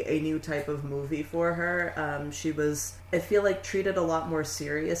definitely a new type of movie for her. She was, I feel like, treated a lot more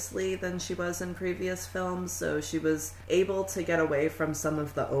seriously than she was in previous films, so she was able to get away from some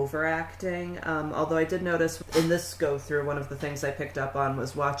of the overacting. Although I did notice in this go-through, one of the things I picked up on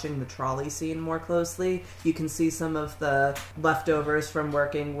was watching the trolley scene more closely. You can see some of the leftovers from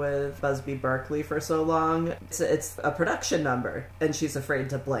working with Busby Berkeley for so long. It's a production number, and she's afraid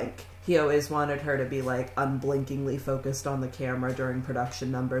to blink. He always wanted her to be, like, unblinkingly focused on the camera during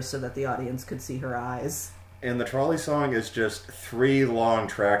production numbers so that the audience could see her eyes. And the trolley song is just 3 long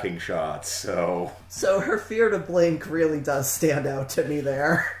tracking shots, so... So her fear to blink really does stand out to me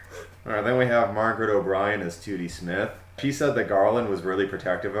there. Alright, then we have Margaret O'Brien as Tootie Smith. She said that Garland was really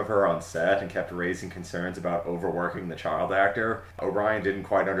protective of her on set and kept raising concerns about overworking the child actor. O'Brien didn't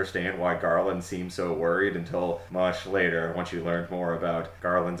quite understand why Garland seemed so worried until much later when she learned more about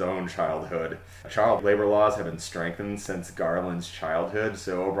Garland's own childhood. Child labor laws have been strengthened since Garland's childhood,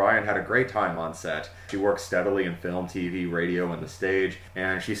 so O'Brien had a great time on set. She worked steadily in film, TV, radio, and the stage,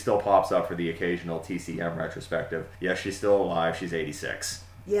 and she still pops up for the occasional TCM retrospective. Yes, she's still alive. She's 86.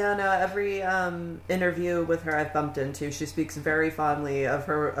 Yeah, no, every interview with her I've bumped into, she speaks very fondly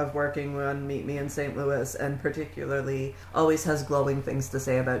of working on Meet Me in St. Louis, and particularly always has glowing things to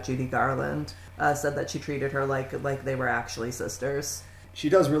say about Judy Garland. Said that she treated her like they were actually sisters. She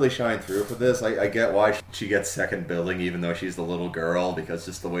does really shine through for this. I get why she gets second billing even though she's the little girl, because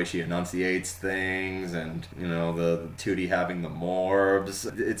just the way she enunciates things and, you know, the Tootie having the morbs.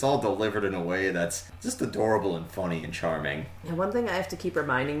 It's all delivered in a way that's just adorable and funny and charming. And one thing I have to keep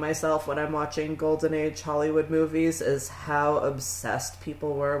reminding myself when I'm watching Golden Age Hollywood movies is how obsessed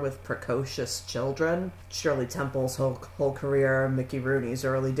people were with precocious children. Shirley Temple's whole career, Mickey Rooney's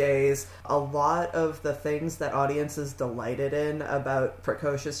early days. A lot of the things that audiences delighted in about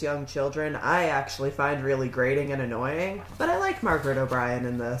precocious young children, I actually find really grating and annoying. But I like Margaret O'Brien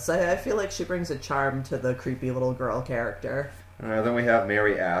in this. I feel like she brings a charm to the creepy little girl character. Then we have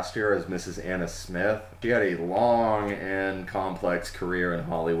Mary Astor as Mrs. Anna Smith. She had a long and complex career in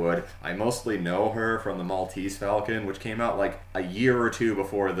Hollywood. I mostly know her from The Maltese Falcon, which came out like a year or two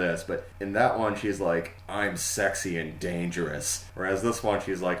before this, but in that one she's like, I'm sexy and dangerous. Whereas this one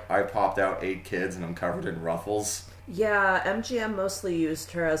she's like, I popped out 8 kids and I'm covered in ruffles. Yeah, MGM mostly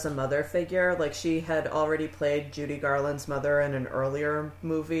used her as a mother figure. Like, she had already played Judy Garland's mother in an earlier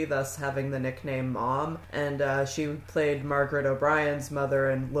movie, thus having the nickname Mom. And she played Margaret O'Brien's mother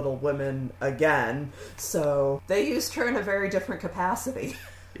in Little Women again. So they used her in a very different capacity.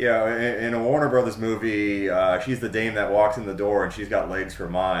 Yeah, in a Warner Brothers movie, she's the dame that walks in the door and she's got legs for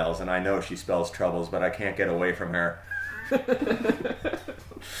miles. And I know she spells troubles, but I can't get away from her.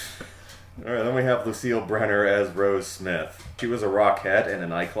 Alright, then we have Lucille Brenner as Rose Smith. She was a rockette and a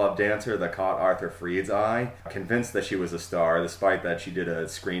nightclub dancer that caught Arthur Freed's eye. Convinced that she was a star, despite that she did a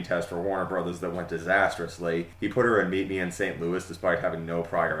screen test for Warner Brothers that went disastrously, he put her in Meet Me in St. Louis despite having no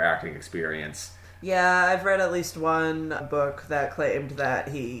prior acting experience. Yeah, I've read at least one book that claimed that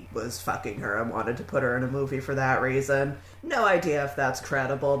he was fucking her and wanted to put her in a movie for that reason. No idea if that's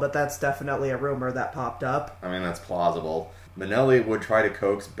credible, but that's definitely a rumor that popped up. I mean, that's plausible. Minnelli would try to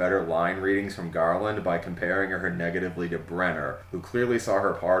coax better line readings from Garland by comparing her negatively to Brenner, who clearly saw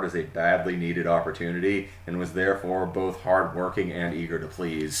her part as a badly needed opportunity and was therefore both hard-working and eager to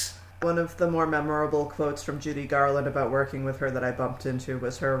please. One of the more memorable quotes from Judy Garland about working with her that I bumped into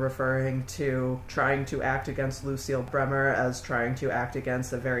was her referring to trying to act against Lucille Bremer as trying to act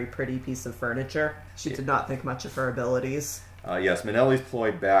against a very pretty piece of furniture. She did not think much of her abilities. Yes, Minnelli's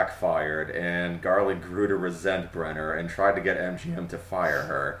ploy backfired, and Garland grew to resent Brenner and tried to get MGM to fire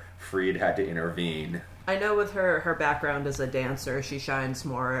her. Freed had to intervene. I know with her background as a dancer, she shines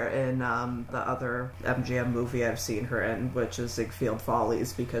more in the other MGM movie I've seen her in, which is Ziegfeld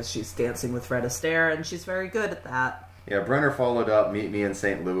Follies, because she's dancing with Fred Astaire, and she's very good at that. Yeah, Brenner followed up Meet Me in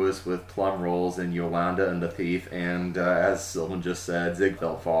St. Louis with plum roles in Yolanda and the Thief, and as Sylvan just said,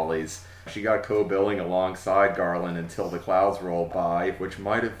 Ziegfeld Follies. She got co-billing alongside Garland until the clouds rolled by, which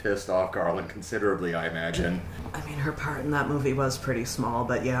might have pissed off Garland considerably, I imagine. I mean, her part in that movie was pretty small,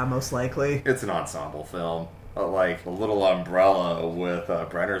 but yeah, most likely. It's an ensemble film. Like, the little umbrella with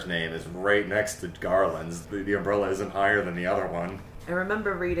Brenner's name is right next to Garland's. The umbrella isn't higher than the other one. I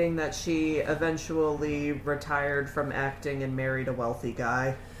remember reading that she eventually retired from acting and married a wealthy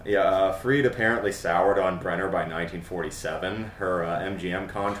guy. Yeah, Freed apparently soured on Brenner by 1947. Her MGM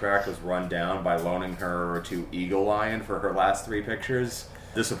contract was run down by loaning her to Eagle Lion for her last 3 pictures.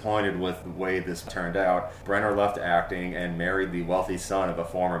 Disappointed with the way this turned out, Brenner left acting and married the wealthy son of a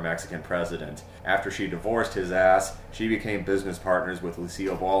former Mexican president. After she divorced his ass, she became business partners with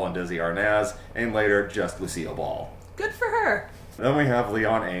Lucille Ball and Desi Arnaz, and later just Lucille Ball. Good for her! Then we have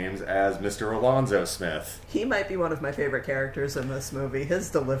Leon Ames as Mr. Alonzo Smith. He might be one of my favorite characters in this movie. His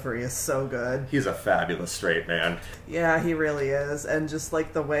delivery is so good. He's a fabulous straight man. Yeah, he really is. And just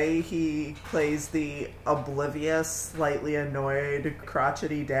like the way he plays the oblivious, slightly annoyed,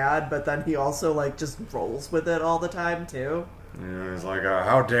 crotchety dad, but then he also like just rolls with it all the time too. Yeah, he's like,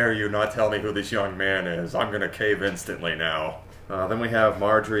 how dare you not tell me who this young man is? I'm gonna cave instantly now. Then we have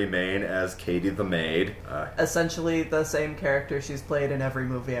Marjorie Main as Katie the Maid. Essentially the same character she's played in every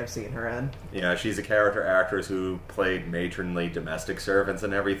movie I've seen her in. Yeah, she's a character actress who played matronly domestic servants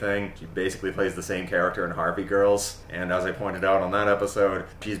and everything. She basically plays the same character in Harvey Girls. And as I pointed out on that episode,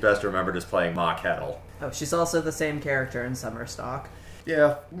 she's best remembered as playing Ma Kettle. Oh, she's also the same character in Summer Stock.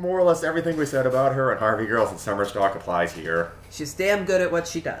 Yeah, more or less everything we said about her in Harvey Girls and Summer Stock applies here. She's damn good at what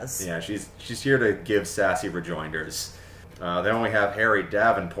she does. Yeah, she's here to give sassy rejoinders. Then we have Harry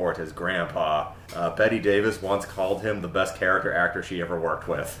Davenport as Grandpa. Betty Davis once called him the best character actor she ever worked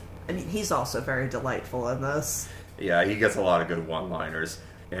with. I mean, he's also very delightful in this. Yeah, he gets a lot of good one-liners.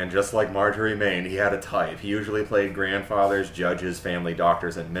 And just like Marjorie Main, he had a type. He usually played grandfathers, judges, family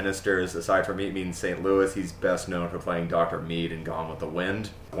doctors, and ministers. Aside from Meet Me in St. Louis, he's best known for playing Dr. Mead in Gone with the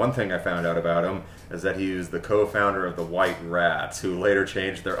Wind. One thing I found out about him is that he was the co-founder of the White Rats, who later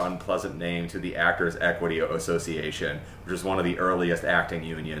changed their unpleasant name to the Actors Equity Association, which was one of the earliest acting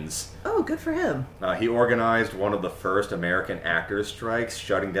unions. Oh, good for him. He organized one of the first American actors' strikes,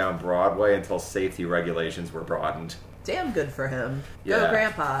 shutting down Broadway until safety regulations were broadened. Damn good for him. Yeah. Go,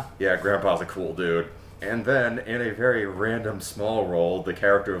 Grandpa. Yeah, Grandpa's a cool dude. And then, in a very random small role, the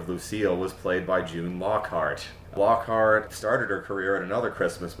character of Lucille was played by June Lockhart. Lockhart started her career in another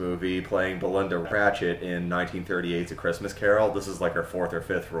Christmas movie, playing Belinda Cratchit in 1938's A Christmas Carol. This is like her fourth or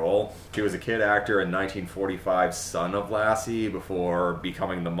fifth role. She was a kid actor in 1945's Son of Lassie, before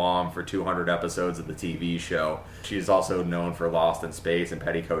becoming the mom for 200 episodes of the TV show. She's also known for Lost in Space and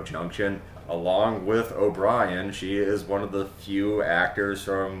Petticoat Junction. Along with O'Brien, she is one of the few actors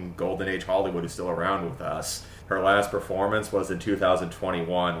from Golden Age Hollywood who's still around with us. Her last performance was in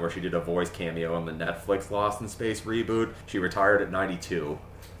 2021, where she did a voice cameo in the Netflix Lost in Space reboot. She retired at 92.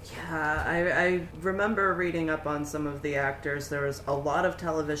 Yeah, I remember reading up on some of the actors. There was a lot of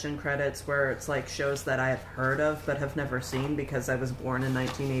television credits where it's like shows that I have heard of but have never seen because I was born in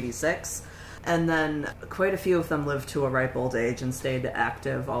 1986. And then quite a few of them lived to a ripe old age and stayed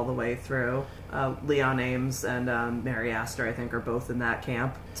active all the way through. Leon Ames and Mary Astor, I think, are both in that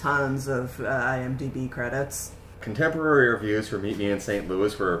camp. Tons of IMDb credits. Contemporary reviews for Meet Me in St.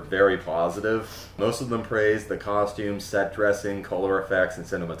 Louis were very positive. Most of them praised the costumes, set dressing, color effects, and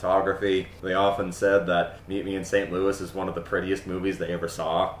cinematography. They often said that Meet Me in St. Louis is one of the prettiest movies they ever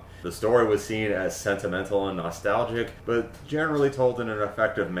saw. The story was seen as sentimental and nostalgic, but generally told in an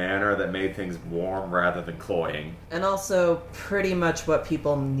effective manner that made things warm rather than cloying. And also pretty much what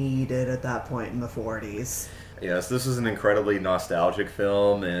people needed at that point in the 40s. Yes, this is an incredibly nostalgic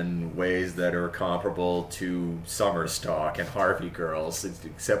film in ways that are comparable to Summer Stock and Harvey Girls,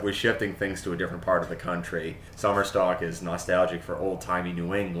 except we're shifting things to a different part of the country. Summer Stock is nostalgic for old-timey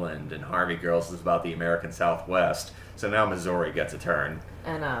New England, and Harvey Girls is about the American Southwest, so now Missouri gets a turn.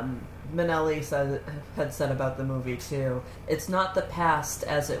 And Minnelli had said about the movie, too, it's not the past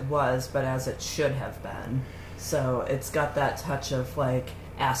as it was, but as it should have been. So it's got that touch of, like,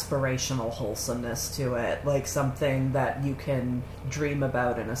 aspirational wholesomeness to it, like something that you can dream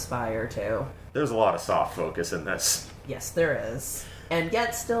about and aspire to. There's a lot of soft focus in this. Yes, there is. And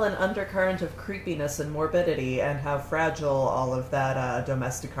yet still an undercurrent of creepiness and morbidity and how fragile all of that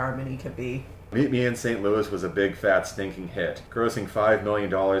domestic harmony can be. Meet Me in St. Louis was a big fat stinking hit, grossing $5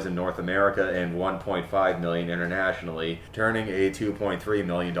 million in North America and $1.5 million internationally, turning a $2.3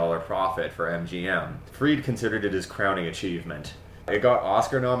 million profit for MGM. Freed considered it his crowning achievement. It got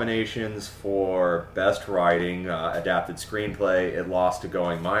Oscar nominations for Best Writing, Adapted Screenplay. It lost to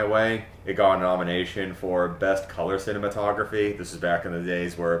Going My Way. It got a nomination for Best Color Cinematography. This is back in the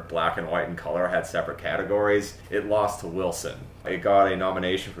days where black and white and color had separate categories. It lost to Wilson. It got a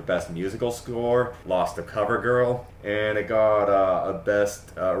nomination for Best Musical Score, lost to CoverGirl, and it got a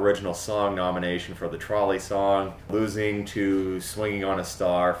Best Original Song nomination for the Trolley Song, losing to Swinging on a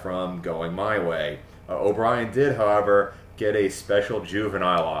Star from Going My Way. O'Brien did, however, get a special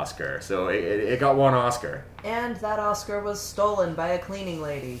juvenile Oscar, so it got one Oscar. And that Oscar was stolen by a cleaning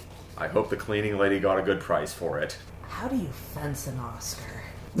lady. I hope the cleaning lady got a good price for it. How do you fence an Oscar?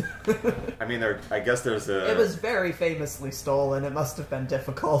 I mean, I guess there's a... It was very famously stolen. It must have been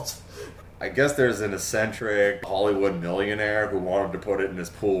difficult. I guess there's an eccentric Hollywood millionaire who wanted to put it in his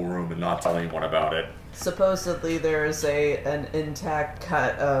pool room and not tell anyone about it. Supposedly there's an intact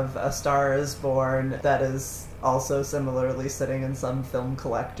cut of A Star is Born that is also similarly sitting in some film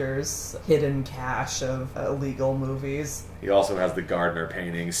collector's hidden cache of illegal movies. He also has the Gardner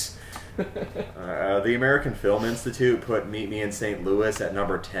paintings. The American Film Institute put Meet Me in St. Louis at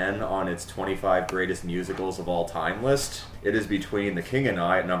number 10 on its 25 greatest musicals of all time list. It is between The King and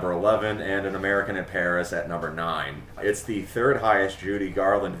I at number 11 and An American in Paris at number 9. It's the third highest Judy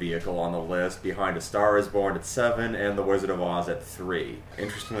Garland vehicle on the list, behind A Star is Born at 7 and The Wizard of Oz at 3.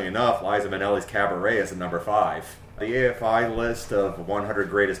 Interestingly enough, Liza Minnelli's Cabaret is at number 5. The AFI list of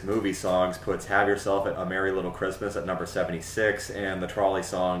 100 greatest movie songs puts Have Yourself a Merry Little Christmas at number 76 and The Trolley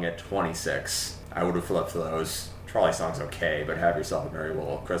Song at 26. I would have flipped those. Trolley Song's okay, but Have Yourself a Merry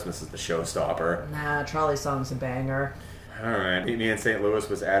Little Christmas is the showstopper. Nah, Trolley Song's a banger. Alright, Meet Me in St. Louis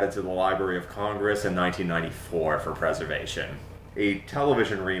was added to the Library of Congress in 1994 for preservation. A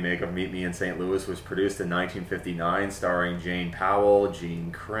television remake of Meet Me in St. Louis was produced in 1959, starring Jane Powell, Gene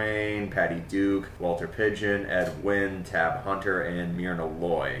Crane, Patty Duke, Walter Pidgeon, Ed Wynn, Tab Hunter, and Myrna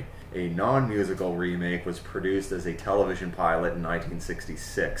Loy. A non-musical remake was produced as a television pilot in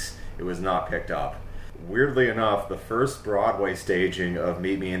 1966. It was not picked up. Weirdly enough, the first Broadway staging of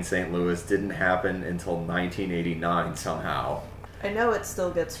Meet Me in St. Louis didn't happen until 1989 somehow. I know it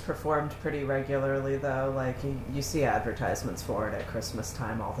still gets performed pretty regularly, though. Like, you see advertisements for it at Christmas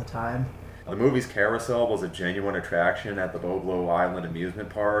time all the time. The movie's carousel was a genuine attraction at the Boblo Island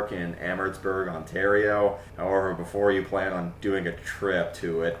Amusement Park in Amhertsburg, Ontario. However, before you plan on doing a trip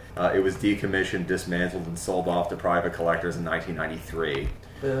to it, it was decommissioned, dismantled, and sold off to private collectors in 1993.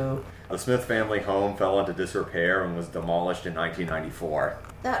 Boo. The Smith family home fell into disrepair and was demolished in 1994.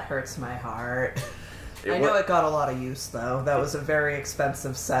 That hurts my heart. I know it got a lot of use, though. That was a very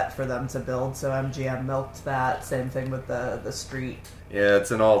expensive set for them to build, so MGM milked that. Same thing with the street. Yeah,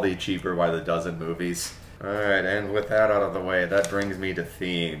 it's in all the cheaper by the dozen movies. Alright, and with that out of the way, that brings me to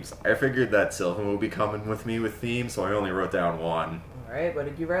themes. I figured that Sylvan would be coming with me with themes, so I only wrote down one. Alright, what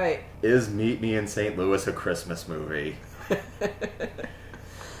did you write? Is Meet Me in St. Louis a Christmas movie?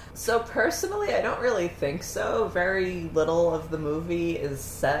 So personally, I don't really think so. Very little of the movie is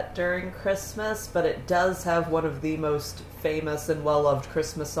set during Christmas, but it does have one of the most famous and well-loved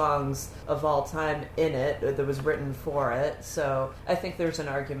Christmas songs of all time in it that was written for it. So I think there's an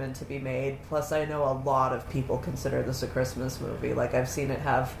argument to be made. Plus, I know a lot of people consider this a Christmas movie. Like, I've seen it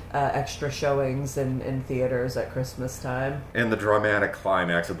have extra showings in theaters at Christmas time. And the dramatic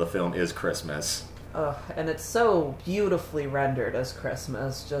climax of the film is Christmas. Ugh, and it's so beautifully rendered as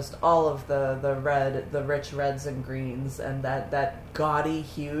Christmas. Just all of the rich reds and greens, and that gaudy,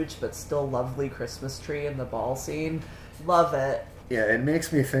 huge, but still lovely Christmas tree in the ball scene. Love it. Yeah, it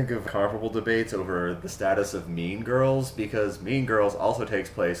makes me think of comparable debates over the status of Mean Girls, because Mean Girls also takes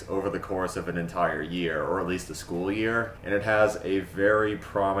place over the course of an entire year, or at least a school year, and it has a very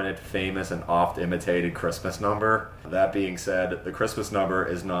prominent, famous, and oft-imitated Christmas number. That being said, the Christmas number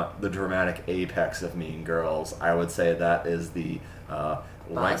is not the dramatic apex of Mean Girls. I would say that is the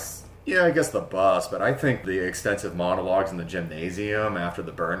Bus. Yeah, I guess the bus, but I think the extensive monologues in the gymnasium after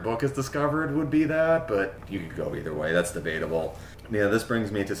the burn book is discovered would be that, but you could go either way. That's debatable. Yeah, this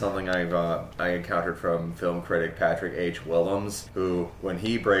brings me to something I encountered from film critic Patrick H. Willems, who, when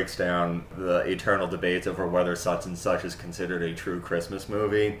he breaks down the eternal debates over whether such and such is considered a true Christmas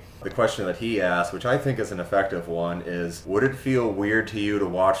movie, the question that he asked, which I think is an effective one, is, would it feel weird to you to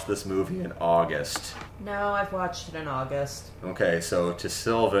watch this movie in August? No, I've watched it in August. Okay, so to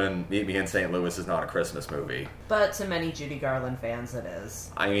Sylvan, Meet Me in St. Louis is not a Christmas movie. But to many Judy Garland fans, it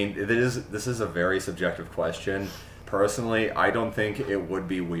is. I mean, this is a very subjective question. Personally, I don't think it would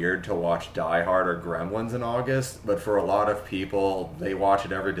be weird to watch Die Hard or Gremlins in August, but for a lot of people, they watch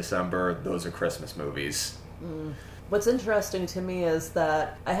it every December. Those are Christmas movies. What's interesting to me is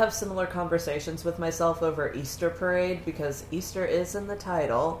that I have similar conversations with myself over Easter Parade, because Easter is in the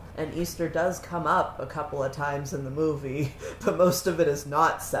title, and Easter does come up a couple of times in the movie, but most of it is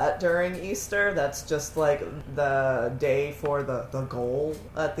not set during Easter. That's just like the day for the goal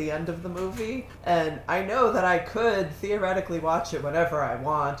at the end of the movie. And I know that I could theoretically watch it whenever I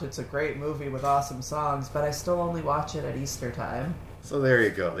want. It's a great movie with awesome songs, but I still only watch it at Easter time. So there you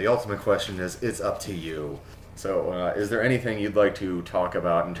go. The ultimate question is, it's up to you. So, is there anything you'd like to talk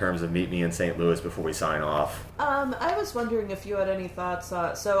about in terms of Meet Me in St. Louis before we sign off? I was wondering if you had any thoughts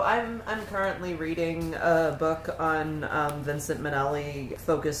on... So I'm currently reading a book on Vincent Minnelli,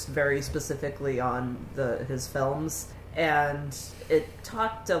 focused very specifically on his films. And it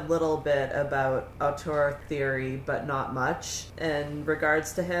talked a little bit about auteur theory, but not much, in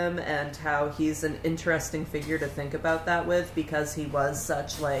regards to him, and how he's an interesting figure to think about that with, because he was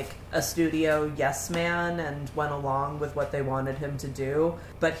such, like, a studio yes man and went along with what they wanted him to do,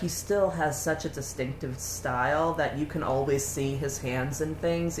 but he still has such a distinctive style that you can always see his hands in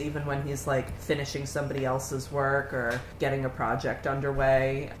things, even when he's like finishing somebody else's work or getting a project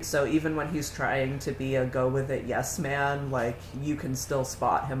underway. So even when he's trying to be a go with it yes man, like you can still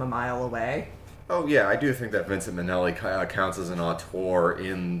spot him a mile away. Oh yeah, I do think that Vincent Minnelli counts as an auteur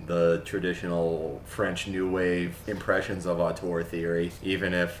in the traditional French New Wave impressions of auteur theory,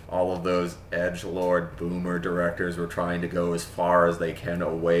 even if all of those edgelord boomer directors were trying to go as far as they can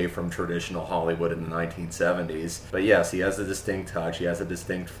away from traditional Hollywood in the 1970s. But yes, he has a distinct touch, he has a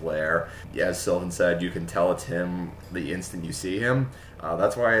distinct flair. As Sylvan said, you can tell it's him the instant you see him.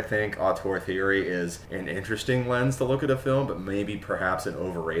 That's why I think auteur theory is an interesting lens to look at a film, but maybe perhaps an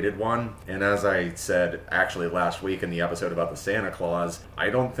overrated one. And as I said actually last week in the episode about the Santa Claus,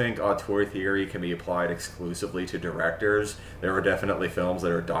 I don't think auteur theory can be applied exclusively to directors. There are definitely films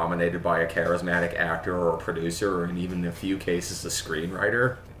that are dominated by a charismatic actor or a producer, or in even a few cases a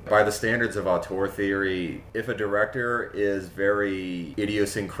screenwriter. By the standards of auteur theory, if a director is very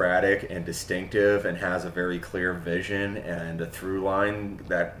idiosyncratic and distinctive and has a very clear vision and a through line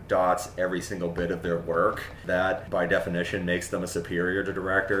that dots every single bit of their work, that by definition makes them a superior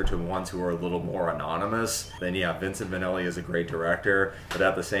director to ones who are a little more anonymous, then yeah, Vincent Minnelli is a great director, but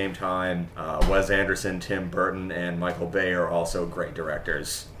at the same time, Wes Anderson, Tim Burton, and Michael Bay are also great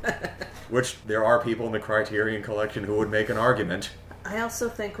directors. Which there are people in the Criterion Collection who would make an argument. I also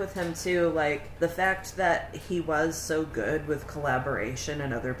think with him too, like, the fact that he was so good with collaboration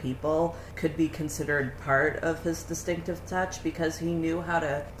and other people could be considered part of his distinctive touch, because he knew how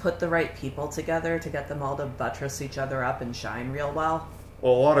to put the right people together to get them all to buttress each other up and shine real well.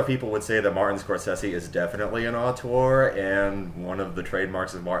 Well, a lot of people would say that Martin Scorsese is definitely an auteur, and one of the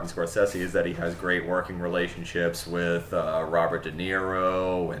trademarks of Martin Scorsese is that he has great working relationships with Robert De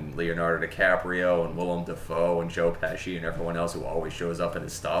Niro and Leonardo DiCaprio and Willem Dafoe and Joe Pesci and everyone else who always shows up in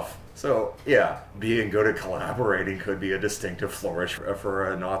his stuff. So, yeah, being good at collaborating could be a distinctive flourish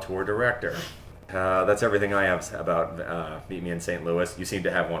for an auteur director. That's everything I have about Meet Me in St. Louis. You seem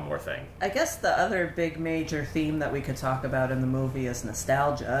to have one more thing. I guess the other big major theme that we could talk about in the movie is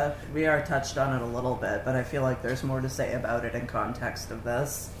nostalgia. We are touched on it a little bit, but I feel like there's more to say about it in context of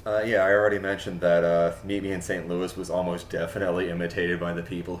this. Yeah, I already mentioned that Meet Me in St. Louis was almost definitely imitated by the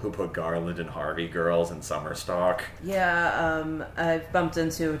people who put Garland and Harvey Girls in summer stock. Yeah, I've bumped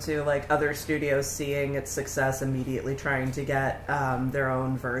into like other studios seeing its success, immediately trying to get their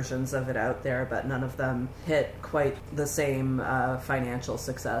own versions of it out there, but none of them hit quite the same financial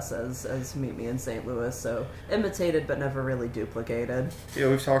success as Meet Me in St. Louis, so imitated but never really duplicated. Yeah,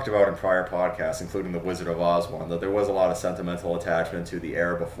 we've talked about in prior podcasts, including the Wizard of Oz one, that there was a lot of sentimental attachment to the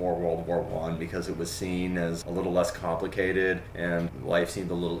era before World War I because it was seen as a little less complicated and life seemed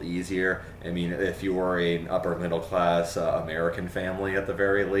a little easier. I mean, if you were an upper middle class American family at the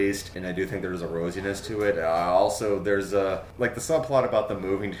very least, and I do think there's a rosiness to it. Also, there's like the subplot about them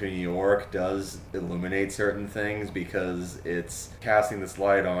moving to New York does illuminate certain things because it's casting this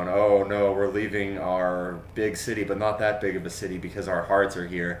light on, oh no, we're leaving our big city, but not that big of a city because our hearts are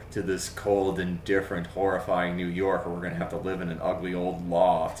here, to this cold, indifferent, horrifying New York where we're going to have to live in an ugly old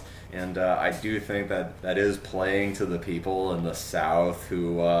loft. And I do think that that is playing to the people in the South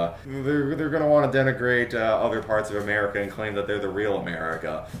who they're going to want to denigrate other parts of America and claim that they're the real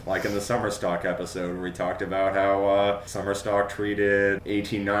America. Like in the Summer Stock episode where we talked about how Summer Stock treated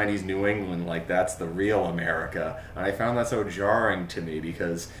 1890s New England like that's the real America. And I found that so jarring to me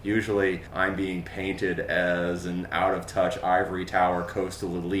because usually I'm being painted as an out-of-touch ivory tower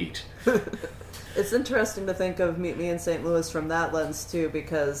coastal elite. It's interesting to think of Meet Me in St. Louis from that lens, too,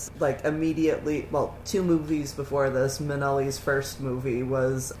 because, like, immediately, well, 2 movies before this, Minnelli's first movie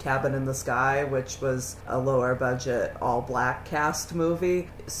was Cabin in the Sky, which was a lower-budget, all-black cast movie.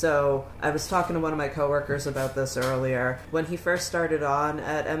 So, I was talking to one of my coworkers about this earlier. When he first started on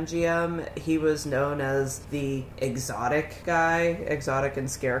at MGM, he was known as the exotic guy, exotic in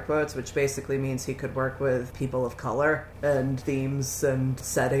scare quotes, which basically means he could work with people of color and themes and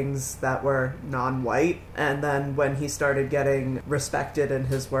settings that were non-white. And then when he started getting respected in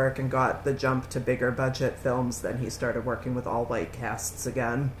his work and got the jump to bigger budget films, then he started working with all-white casts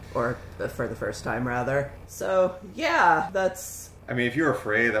again, or for the first time rather. So yeah, that's... I mean, if you're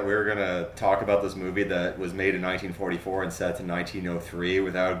afraid that we were going to talk about this movie that was made in 1944 and set to 1903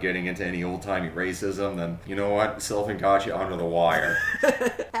 without getting into any old-timey racism, then you know what? Sylvan got you under the wire.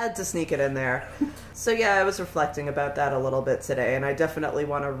 had to sneak it in there. So yeah, I was reflecting about that a little bit today, and I definitely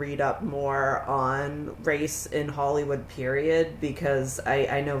want to read up more on race in Hollywood, period, because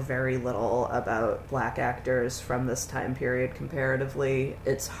I know very little about black actors from this time period comparatively.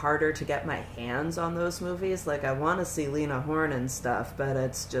 It's harder to get my hands on those movies. Like, I want to see Lena Horne and stuff, but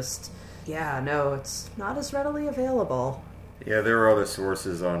it's just, yeah, no, it's not as readily available. Yeah, there are other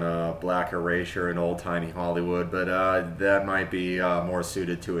sources on black erasure in old-timey Hollywood, but that might be more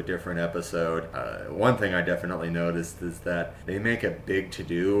suited to a different episode. One thing I definitely noticed is that they make a big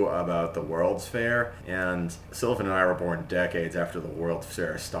to-do about the World's Fair, and Sylvan and I were born decades after the World's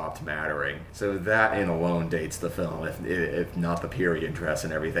Fair stopped mattering. So that in alone dates the film, if not the period dress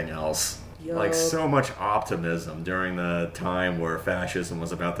and everything else. Yo. Like, so much optimism during the time where fascism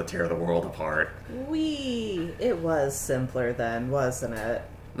was about to tear the world apart. It was simpler then, wasn't it?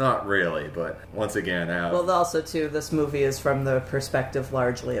 Not really, but once again... well, also, too, this movie is from the perspective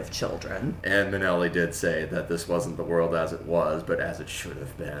largely of children. And Minnelli did say that this wasn't the world as it was, but as it should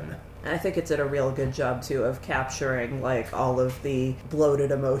have been. And I think it did a real good job, too, of capturing, like, all of the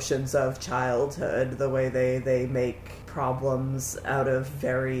bloated emotions of childhood, the way they make problems out of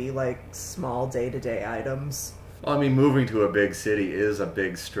very, like, small day-to-day items. Well, I mean, moving to a big city is a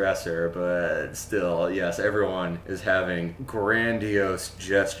big stressor, but still, yes, everyone is having grandiose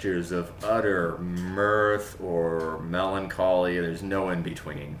gestures of utter mirth or melancholy. There's no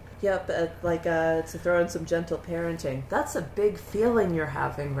in-between. Yep, to throw in some gentle parenting. That's a big feeling you're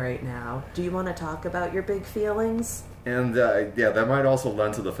having right now. Do you want to talk about your big feelings? And, yeah, that might also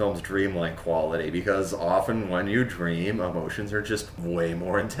lend to the film's dreamlike quality, because often when you dream, emotions are just way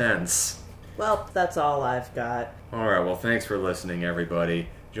more intense. Well, that's all I've got. Alright, well, thanks for listening, everybody.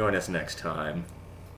 Join us next time.